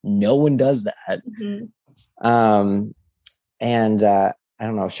because no one does that. And I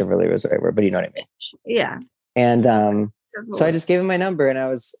don't know if chivalry was the right word, but you know what I mean. Yeah. And so I just gave him my number, and I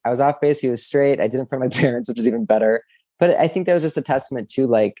was off base. He was straight. I did it in front of my parents, which was even better. But I think that was just a testament to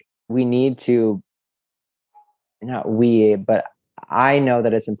like, we need to, not we, but I know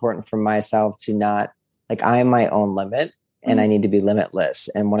that it's important for myself to not, like, I'm my own limit, and I need to be limitless.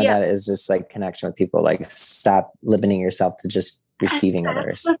 And one of that is just like connection with people, like stop limiting yourself to just receiving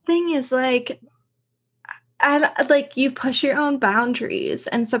others. The thing is like, and like you push your own boundaries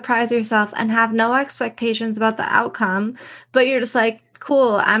and surprise yourself and have no expectations about the outcome, but you're just like,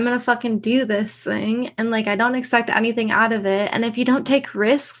 cool, I'm gonna fucking do this thing, and like I don't expect anything out of it. And if you don't take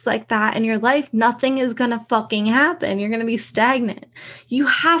risks like that in your life, nothing is gonna fucking happen. You're gonna be stagnant. You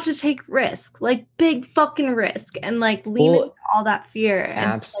have to take risks, like big fucking risk, and like lean into all that fear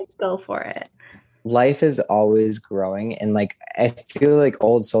and like go for it. Life is always growing, and like I feel like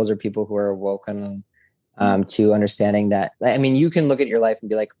old souls are people who are awoken to understanding that. I mean, you can look at your life and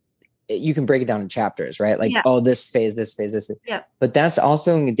be like, you can break it down in chapters, right? Like, oh, this phase. Yeah. But that's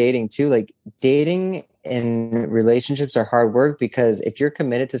also in dating too. Like, dating and relationships are hard work, because if you're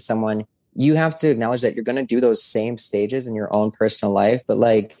committed to someone, you have to acknowledge that you're going to do those same stages in your own personal life. But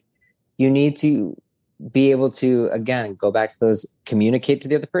like, you need to be able to, again, go back to those, communicate to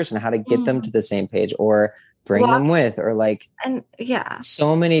the other person how to get them to the same page, or bring them with, or like, and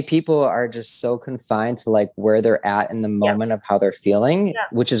so many people are just so confined to like where they're at in the moment of how they're feeling,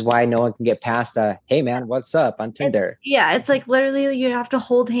 which is why no one can get past hey man, what's up on Tinder. It's like literally you have to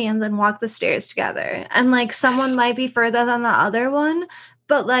hold hands and walk the stairs together, and like someone might be further than the other one,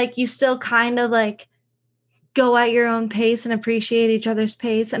 but like you still kind of like go at your own pace and appreciate each other's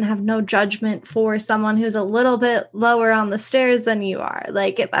pace and have no judgment for someone who's a little bit lower on the stairs than you are.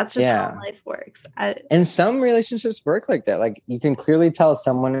 Like that's just how life works. And some relationships work like that. Like you can clearly tell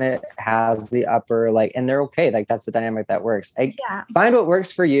someone has the upper, like, and they're okay. Like that's the dynamic that works. Find what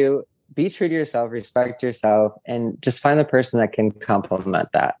works for you. Be true to yourself, respect yourself, and just find the person that can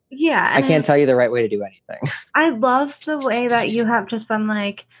complement that. Yeah. I can't tell you the right way to do anything. I love the way that you have just been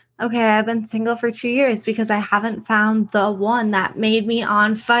like, okay, I've been single for 2 years because I haven't found the one that made me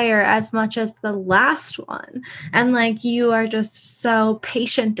on fire as much as the last one. And like, you are just so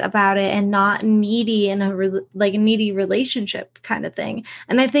patient about it and not needy in a needy relationship kind of thing.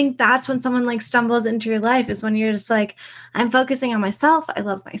 And I think that's when someone like stumbles into your life, is when you're just like, I'm focusing on myself. I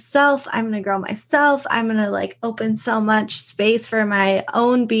love myself. I'm going to grow myself. I'm going to like open so much space for my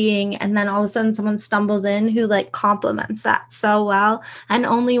own being. And then all of a sudden someone stumbles in who like complements that so well and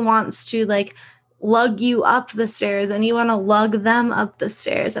only wants to like lug you up the stairs, and you want to lug them up the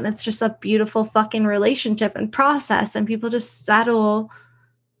stairs. And it's just a beautiful fucking relationship and process. And people just settle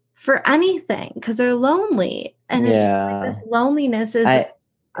for anything because they're lonely. And it's just like this loneliness is a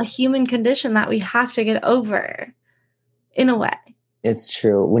human condition that we have to get over in a way. It's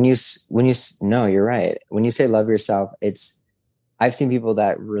true. No, you're right. When you say love yourself, I've seen people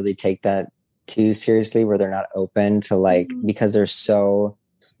that really take that too seriously, where they're not open to like, because they're so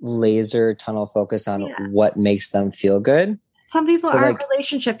laser tunnel focused on what makes them feel good. Some people aren't like,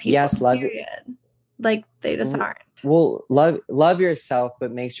 relationship people. Yes, love like they just aren't. Well, love yourself,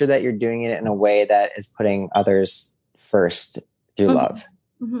 but make sure that you're doing it in a way that is putting others first through love.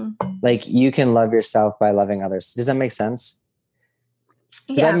 Like you can love yourself by loving others. Does that make sense?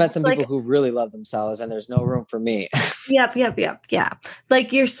 Because I've met some people who really love themselves, and there's no room for me. Yep. Yeah.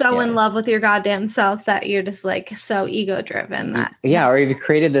 Like you're so in love with your goddamn self that you're just like so ego driven that. Yeah. Or you've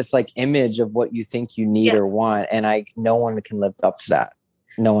created this like image of what you think you need or want. And no one can live up to that.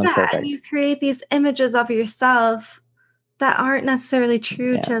 No one's perfect. And you create these images of yourself that aren't necessarily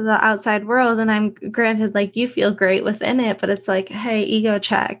true to the outside world. And I'm granted, like you feel great within it, but it's like, hey, ego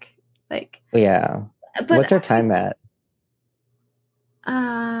check. Like, but what's our time at?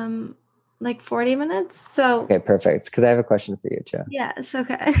 Like 40 minutes. So okay, perfect. Because I have a question for you too. Yes,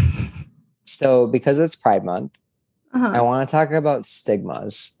 okay. So because it's Pride Month, I want to talk about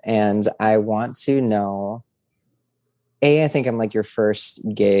stigmas, and I want to know. I think I'm like your first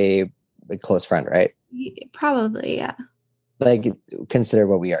gay close friend, right? Probably, yeah. Like consider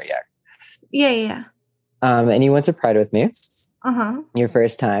what we are, Yeah. And you went to Pride with me. Your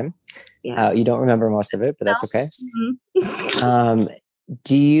first time. Yeah. You don't remember most of it, but that's okay.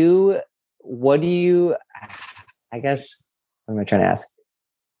 What am I trying to ask?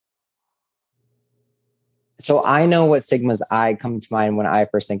 So I know what stigmas come to mind when I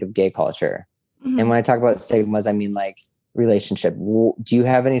first think of gay culture. And when I talk about stigmas, I mean like relationship. Do you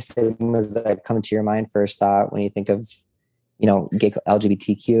have any stigmas that come to your mind first thought when you think of, gay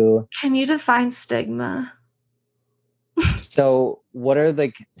LGBTQ? Can you define stigma? So what are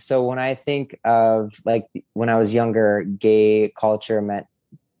so when I think of like when I was younger, gay culture meant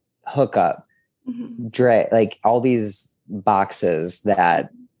hookup, like all these boxes that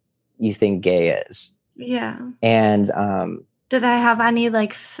you think gay is. Yeah. And did I have any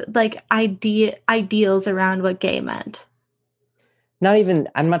ideals around what gay meant?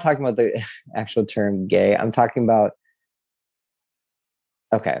 I'm not talking about the actual term gay. I'm talking about,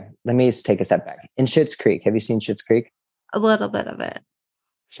 okay, let me just take a step back. In Schitt's Creek, have you seen Schitt's Creek? A little bit of it.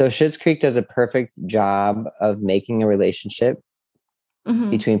 So Schitt's Creek does a perfect job of making a relationship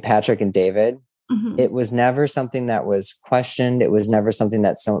between Patrick and David. It was never something that was questioned. It was never something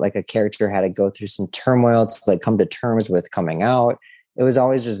that like a character had to go through some turmoil to like come to terms with coming out. It was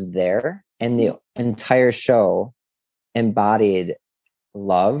always just there. And the entire show embodied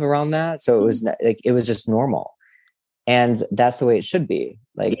love around that. So it was like, it was just normal. And that's the way it should be.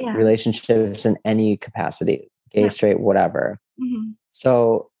 Like relationships in any capacity, gay, straight, whatever.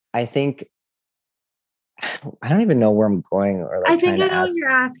 So I think, I don't even know where I'm going, or like I think I know what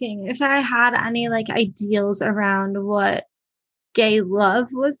you're asking. If I had any like ideals around what gay love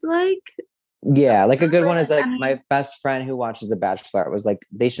was like. Yeah, like a good one is like my best friend who watches The Bachelor was like,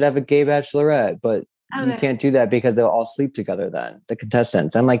 they should have a gay bachelorette, but you can't do that because they'll all sleep together then, the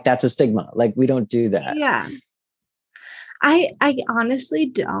contestants. I'm like, that's a stigma. Like, we don't do that. Yeah. I honestly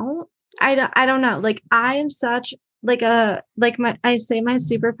don't. I don't know. Like, I am such like I say my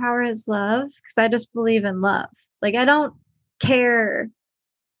superpower is love because I just believe in love. Like, I don't care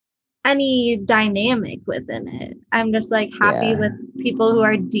any dynamic within it. I'm just like happy with people who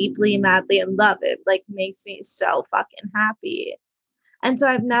are deeply, madly in love. It like makes me so fucking happy. And so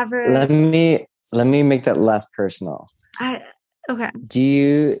I've never. Let me make that less personal. Okay. Do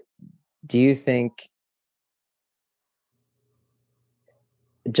you think,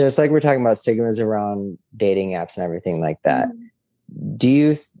 just like we're talking about stigmas around dating apps and everything like that, do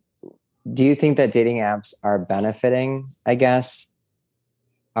you think that dating apps are benefiting, I guess,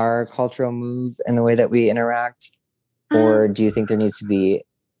 our cultural move and the way that we interact? Or do you think there needs to be,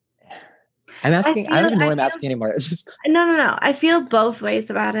 I don't even know what I'm asking anymore. No. I feel both ways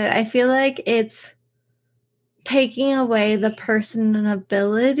about it. I feel like it's taking away the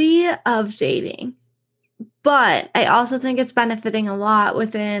personability of dating. But I also think it's benefiting a lot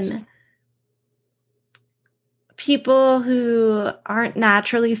within people who aren't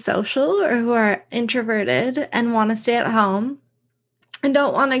naturally social or who are introverted and want to stay at home and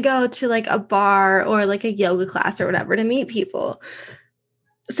don't want to go to like a bar or like a yoga class or whatever to meet people.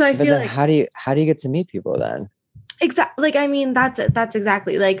 So I feel like, how do you get to meet people then? Exactly. Like, I mean, that's it. That's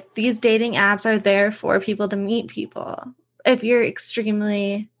exactly like these dating apps are there for people to meet people. If you're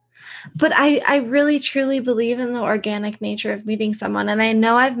extremely, but I really truly believe in the organic nature of meeting someone. And I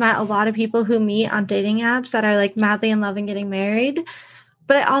know I've met a lot of people who meet on dating apps that are like madly in love and getting married.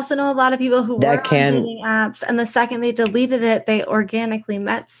 But I also know a lot of people who were on dating apps, and the second they deleted it, they organically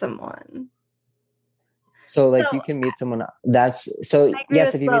met someone. So like you can meet someone yes,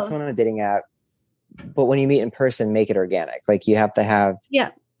 if you meet someone on a dating app, but when you meet in person, make it organic. Like you have to have,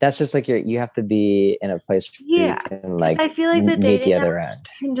 that's just like you have to be in a place where you can like, I feel like the dating apps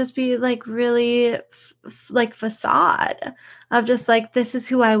can just be like really like facade of just like, this is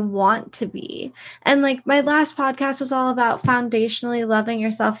who I want to be. And like my last podcast was all about foundationally loving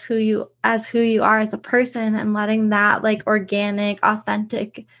yourself who you are as a person and letting that like organic,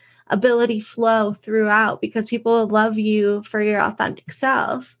 authentic ability flow throughout, because people love you for your authentic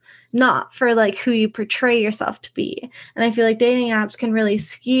self, not for like who you portray yourself to be. And I feel like dating apps can really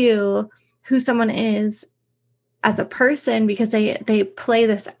skew who someone is as a person because they play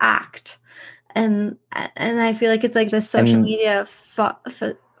this act. And I feel like it's like this social media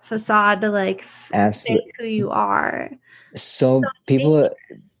facade to like say who you are. So people,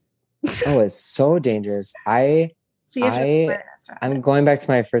 it's so dangerous. I'm going back to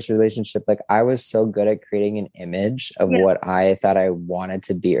my first relationship. Like I was so good at creating an image of what I thought I wanted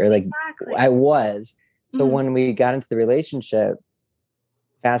to be, or like I was. So when we got into the relationship,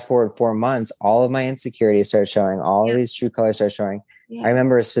 fast forward 4 months, all of my insecurities started showing, all of these true colors started showing. I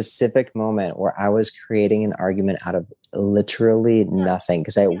remember a specific moment where I was creating an argument out of literally nothing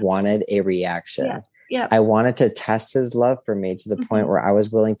because I wanted a reaction. I wanted to test his love for me to the point where I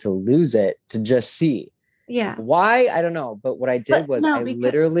was willing to lose it to just see. Why? I don't know. But what I did was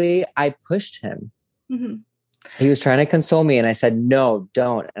I pushed him. He was trying to console me and I said, no,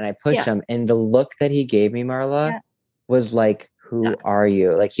 don't. And I pushed him. And the look that he gave me, Marla, was like, who are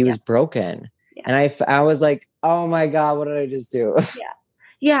you? Like he was broken. And I was like, oh my God, what did I just do?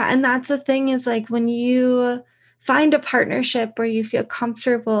 Yeah. And that's the thing is like when you find a partnership where you feel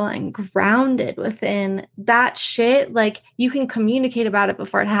comfortable and grounded within that shit. Like, you can communicate about it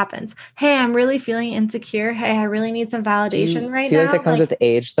before it happens. Hey, I'm really feeling insecure. Hey, I really need some Do validation you right feel now. like that comes with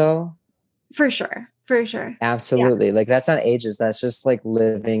age though? For sure. For sure. Absolutely. Yeah. Like that's not ages. That's just like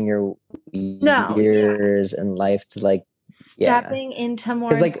living your No, yeah. years in life to like, yeah. Stepping into more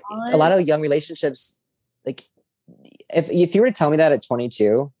Because like a lot knowledge. of young relationships, like if you were to tell me that at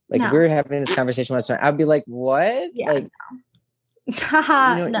 22, like if we No. were having this conversation when I was 20, I'd be like, what? Yeah. Like,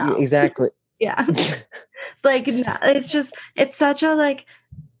 Haha, no. exactly. Yeah. Like, no, it's just, it's such a like,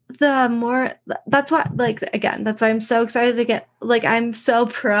 the more, that's why, like, again, that's why I'm so excited to get, like, I'm so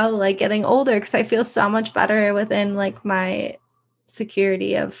pro like getting older, because I feel so much better within like my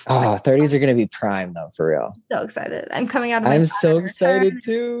security of Oh, 30s are going to be prime though, for real. so excited. I'm coming out of my I'm so Saturn return. excited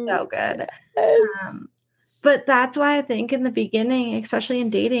too. So good. Yes. But that's why I think in the beginning, especially in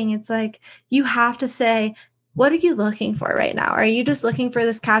dating, it's like you have to say, what are you looking for right now? Are you just looking for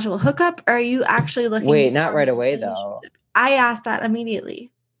this casual hookup? Or are you actually looking Wait, not for right a away though. relationship? I asked that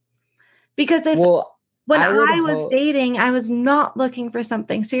immediately. Because Well, when I would I was hope. dating, I was not looking for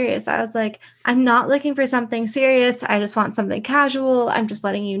something serious. I was like, I'm not looking for something serious. I just want something casual. I'm just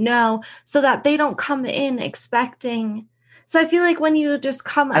letting you know, so that they don't come in expecting. So I feel like when you just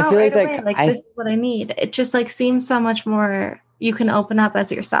come I out feel right like away, like, this is what I need, it just like seems so much more, you can open up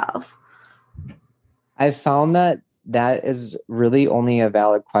as yourself. I found that that is really only a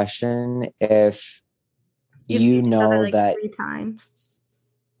valid question if You've you seen each other know like that. 3 times.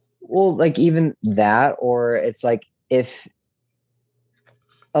 Well, like even that, or it's like if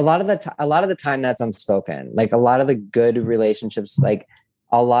a lot of the time that's unspoken. Like a lot of the good relationships, like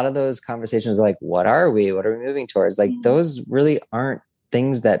a lot of those conversations are like, what are we? What are we moving towards? Like those really aren't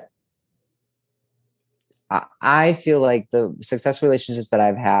things that I feel like the successful relationships that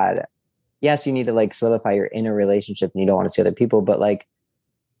I've had. Yes, you need to like solidify your inner relationship and you don't want to see other people, but like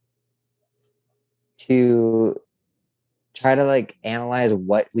to try to like analyze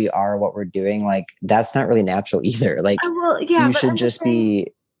what we are, what we're doing, like that's not really natural either. Like Well, yeah, you but should just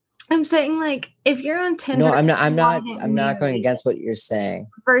be. I'm saying like, if you're on Tinder, No, I'm not. you want to get I'm not going married, against what you're saying.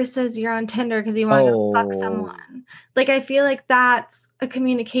 versus you're on Tinder because you want to go fuck Oh, someone. Like, I feel like that's a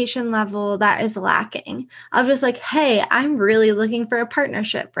communication level that is lacking. Of just like, hey, I'm really looking for a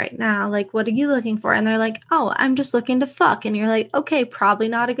partnership right now. Like, what are you looking for? And they're like, oh, I'm just looking to fuck. And you're like, okay, probably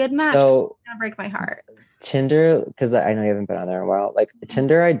not a good match. so It's gonna break my heart. Tinder, because I know you haven't been on there in a while. Like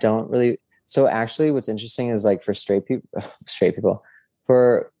Tinder, I don't really. So actually, what's interesting is like for straight people,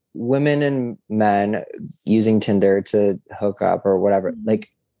 for women and men using Tinder to hook up or whatever, like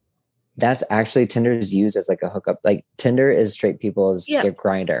that's actually Tinder is used as like a hookup. Like Tinder is straight people's get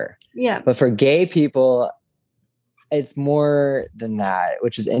grinder. Yeah. But for gay people, it's more than that,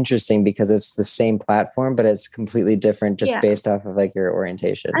 which is interesting because it's the same platform, but it's completely different just based off of like your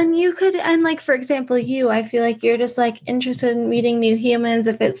orientation. And you could, and like, for example, I feel like you're just like interested in meeting new humans.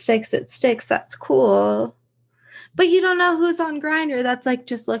 If it sticks, it sticks. That's cool. But you don't know who's on Grindr that's like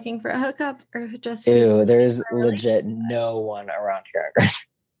just looking for a hookup or just. Ew, there's legit no one around here.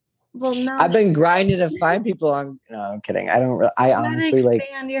 Well, no. I've been grinding to find people on. No, I'm kidding. I don't. I honestly like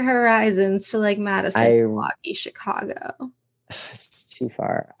expand your horizons to like Madison, Milwaukee, Chicago. It's too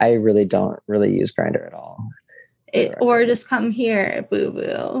far. I really don't really use Grindr at all. Or just come here, boo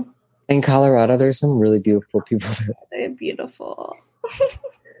boo. In Colorado, there's some really beautiful people there. They're beautiful.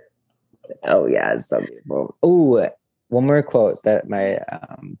 Oh yeah, it's so beautiful. Oh, one more quote that my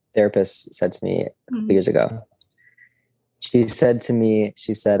therapist said to me a couple years ago. She said to me,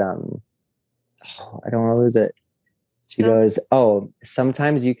 I don't want to lose it. She goes, oh,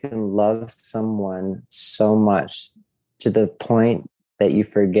 sometimes you can love someone so much to the point that you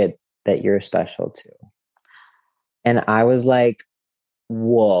forget that you're special too. And I was like,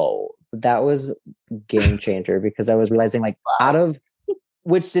 whoa, that was game changer, because I was realizing like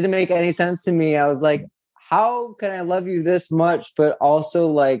which didn't make any sense to me. I was like, how can I love you this much, but also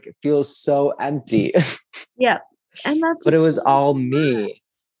like feel so empty? Yeah. And but it was all me.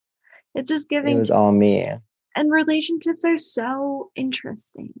 It's just giving. It was all me. And relationships are so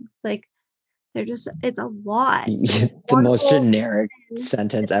interesting. Like, they're just, it's a lot. The most generic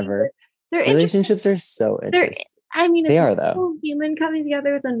sentence ever. Relationships are so interesting. I mean, they it's are a though. whole human coming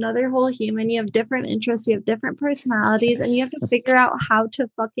together with another whole human. You have different interests, you have different personalities, and you have to figure out how to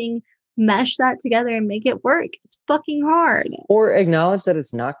fucking mesh that together and make it work. It's fucking hard. Or acknowledge that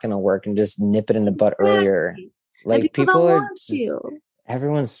it's not going to work and just nip it in the butt earlier. Like people are just,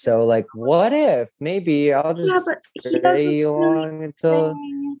 everyone's so like, what if? Maybe I'll just stay along until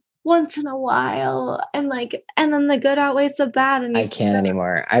once in a while, and then the good outweighs the bad, and I can't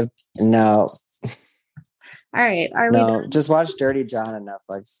anymore. No. All right. Are we No, done? just watch Dirty John on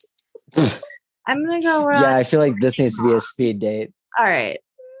Netflix. I'm gonna go. Yeah, I feel like this needs to be a speed date. All right.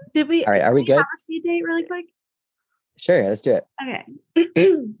 Did we? All right, are we good? Have a speed date really quick? Sure, let's do it.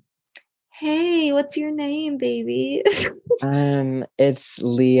 Okay. Hey, what's your name, baby? It's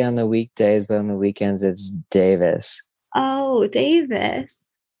Lee on the weekdays, but on the weekends it's Davis. Oh, Davis.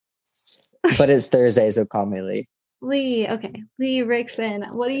 But it's Thursday, so call me Lee. Lee. Okay. Lee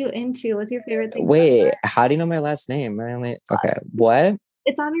Rixon. What are you into? What's your favorite thing? Wait, how do you know my last name? Okay, what?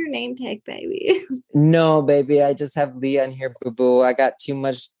 It's on your name tag, baby. No, baby, I just have Lee on here, boo boo. I got too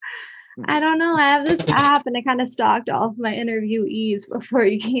much. I don't know. I have this app and I kind of stalked all of my interviewees before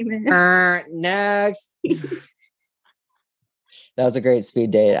you came in. Next. That was a great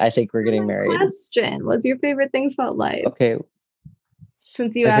speed date. I think we're getting married. Question. What's your favorite things about life? Okay.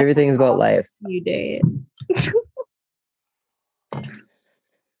 Since you my asked favorite things about life. You date.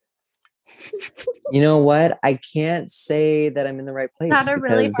 You know what? I can't say that I'm in the right place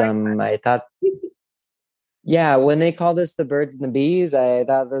because I thought yeah, when they call this the birds and the bees, I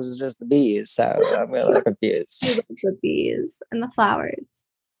thought this was just the bees. So I'm a little confused. The bees and the flowers.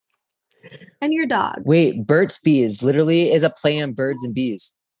 And your dog. Wait, Burt's Bees literally is a play on birds and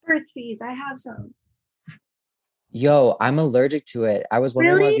bees. Burt's Bees. I have some. Yo, I'm allergic to it. I was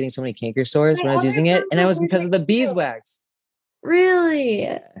wondering why I was getting so many canker sores when I was using it. And it was because of the beeswax. Really?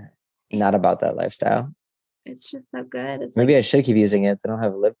 Not about that lifestyle. It's just so good. Maybe I should keep using it. They don't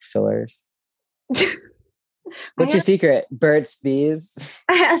have lip fillers. What's your secret? Burt's Bees.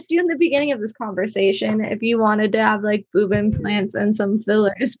 I asked you in the beginning of this conversation if you wanted to have like boob implants and some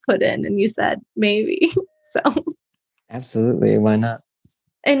fillers put in, and you said maybe. So absolutely, why not?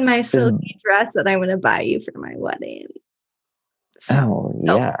 In my silky dress that I'm going to buy you for my wedding. So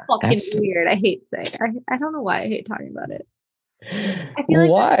yeah, fucking weird. I hate saying. I don't know why I hate talking about it. I feel like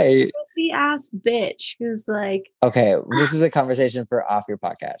why? a pussy ass bitch who's like. Okay, this is a conversation for off your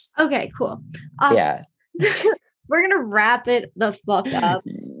podcast. Okay, cool. Awesome. Yeah. We're gonna wrap it the fuck up.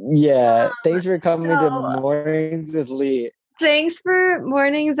 Yeah. Thanks for coming to Mornings with Lee. Thanks for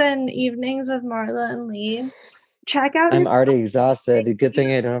Mornings and Evenings with Marla and Lee. Check out. I'm already exhausted. Good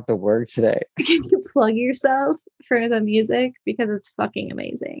thing I don't have to work today. Can you plug yourself for the music because it's fucking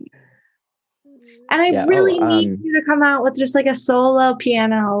amazing. And I really need you to come out with just like a solo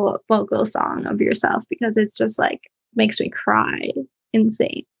piano vocal song of yourself because it's just like makes me cry.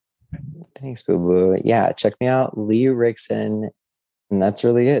 Insane. Thanks, boo boo. Yeah, check me out, Lee Rixon. And that's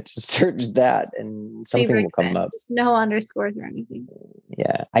really it. Just search that and something will come up. No underscores or anything.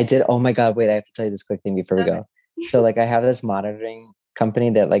 Yeah, I did. Oh my God. Wait, I have to tell you this quick thing before we go. So like I have this monitoring company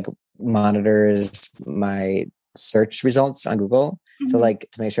that like monitors my search results on Google. Mm-hmm. So like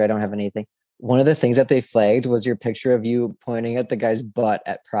to make sure I don't have anything. One of the things that they flagged was your picture of you pointing at the guy's butt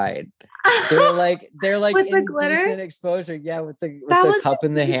at Pride. They're like with indecent exposure. Yeah, with the cup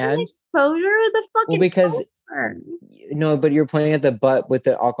in the hand. Exposure was a fucking because no, but you're pointing at the butt with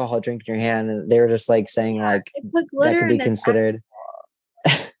the alcohol drink in your hand, and they were just like saying like that could be considered.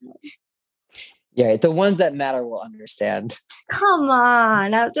 Yeah, the ones that matter will understand. Come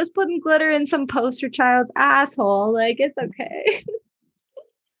on, I was just putting glitter in some poster child's asshole. Like it's okay.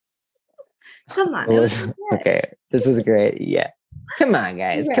 Come on. Okay. This was great. Yeah. Come on,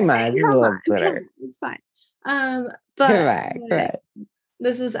 guys. Come on. This is a little glitter. It's fine. But come on.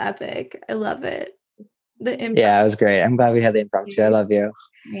 This was epic. I love it. Yeah, it was great. I'm glad we had the impromptu. I love you.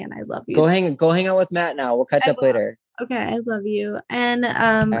 Man, I love you. Go hang out with Matt now. We'll catch up later. Okay, I love you. And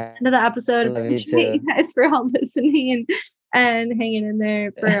end of the episode. Appreciate you guys for all listening and hanging in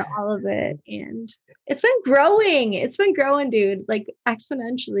there for all of it. And it's been growing. It's been growing, dude. Like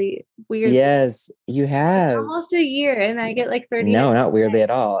exponentially. Weird. Yes, you have. It's almost a year, and I get like 30. No, not weirdly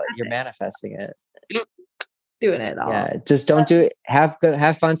at all. You're manifesting it. Doing it all. Yeah, just don't do it. Have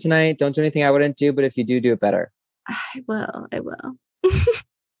fun tonight. Don't do anything I wouldn't do, but if you do it better. I will.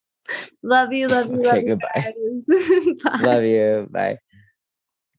 Love you. Okay, goodbye. Bye. Love you. Bye.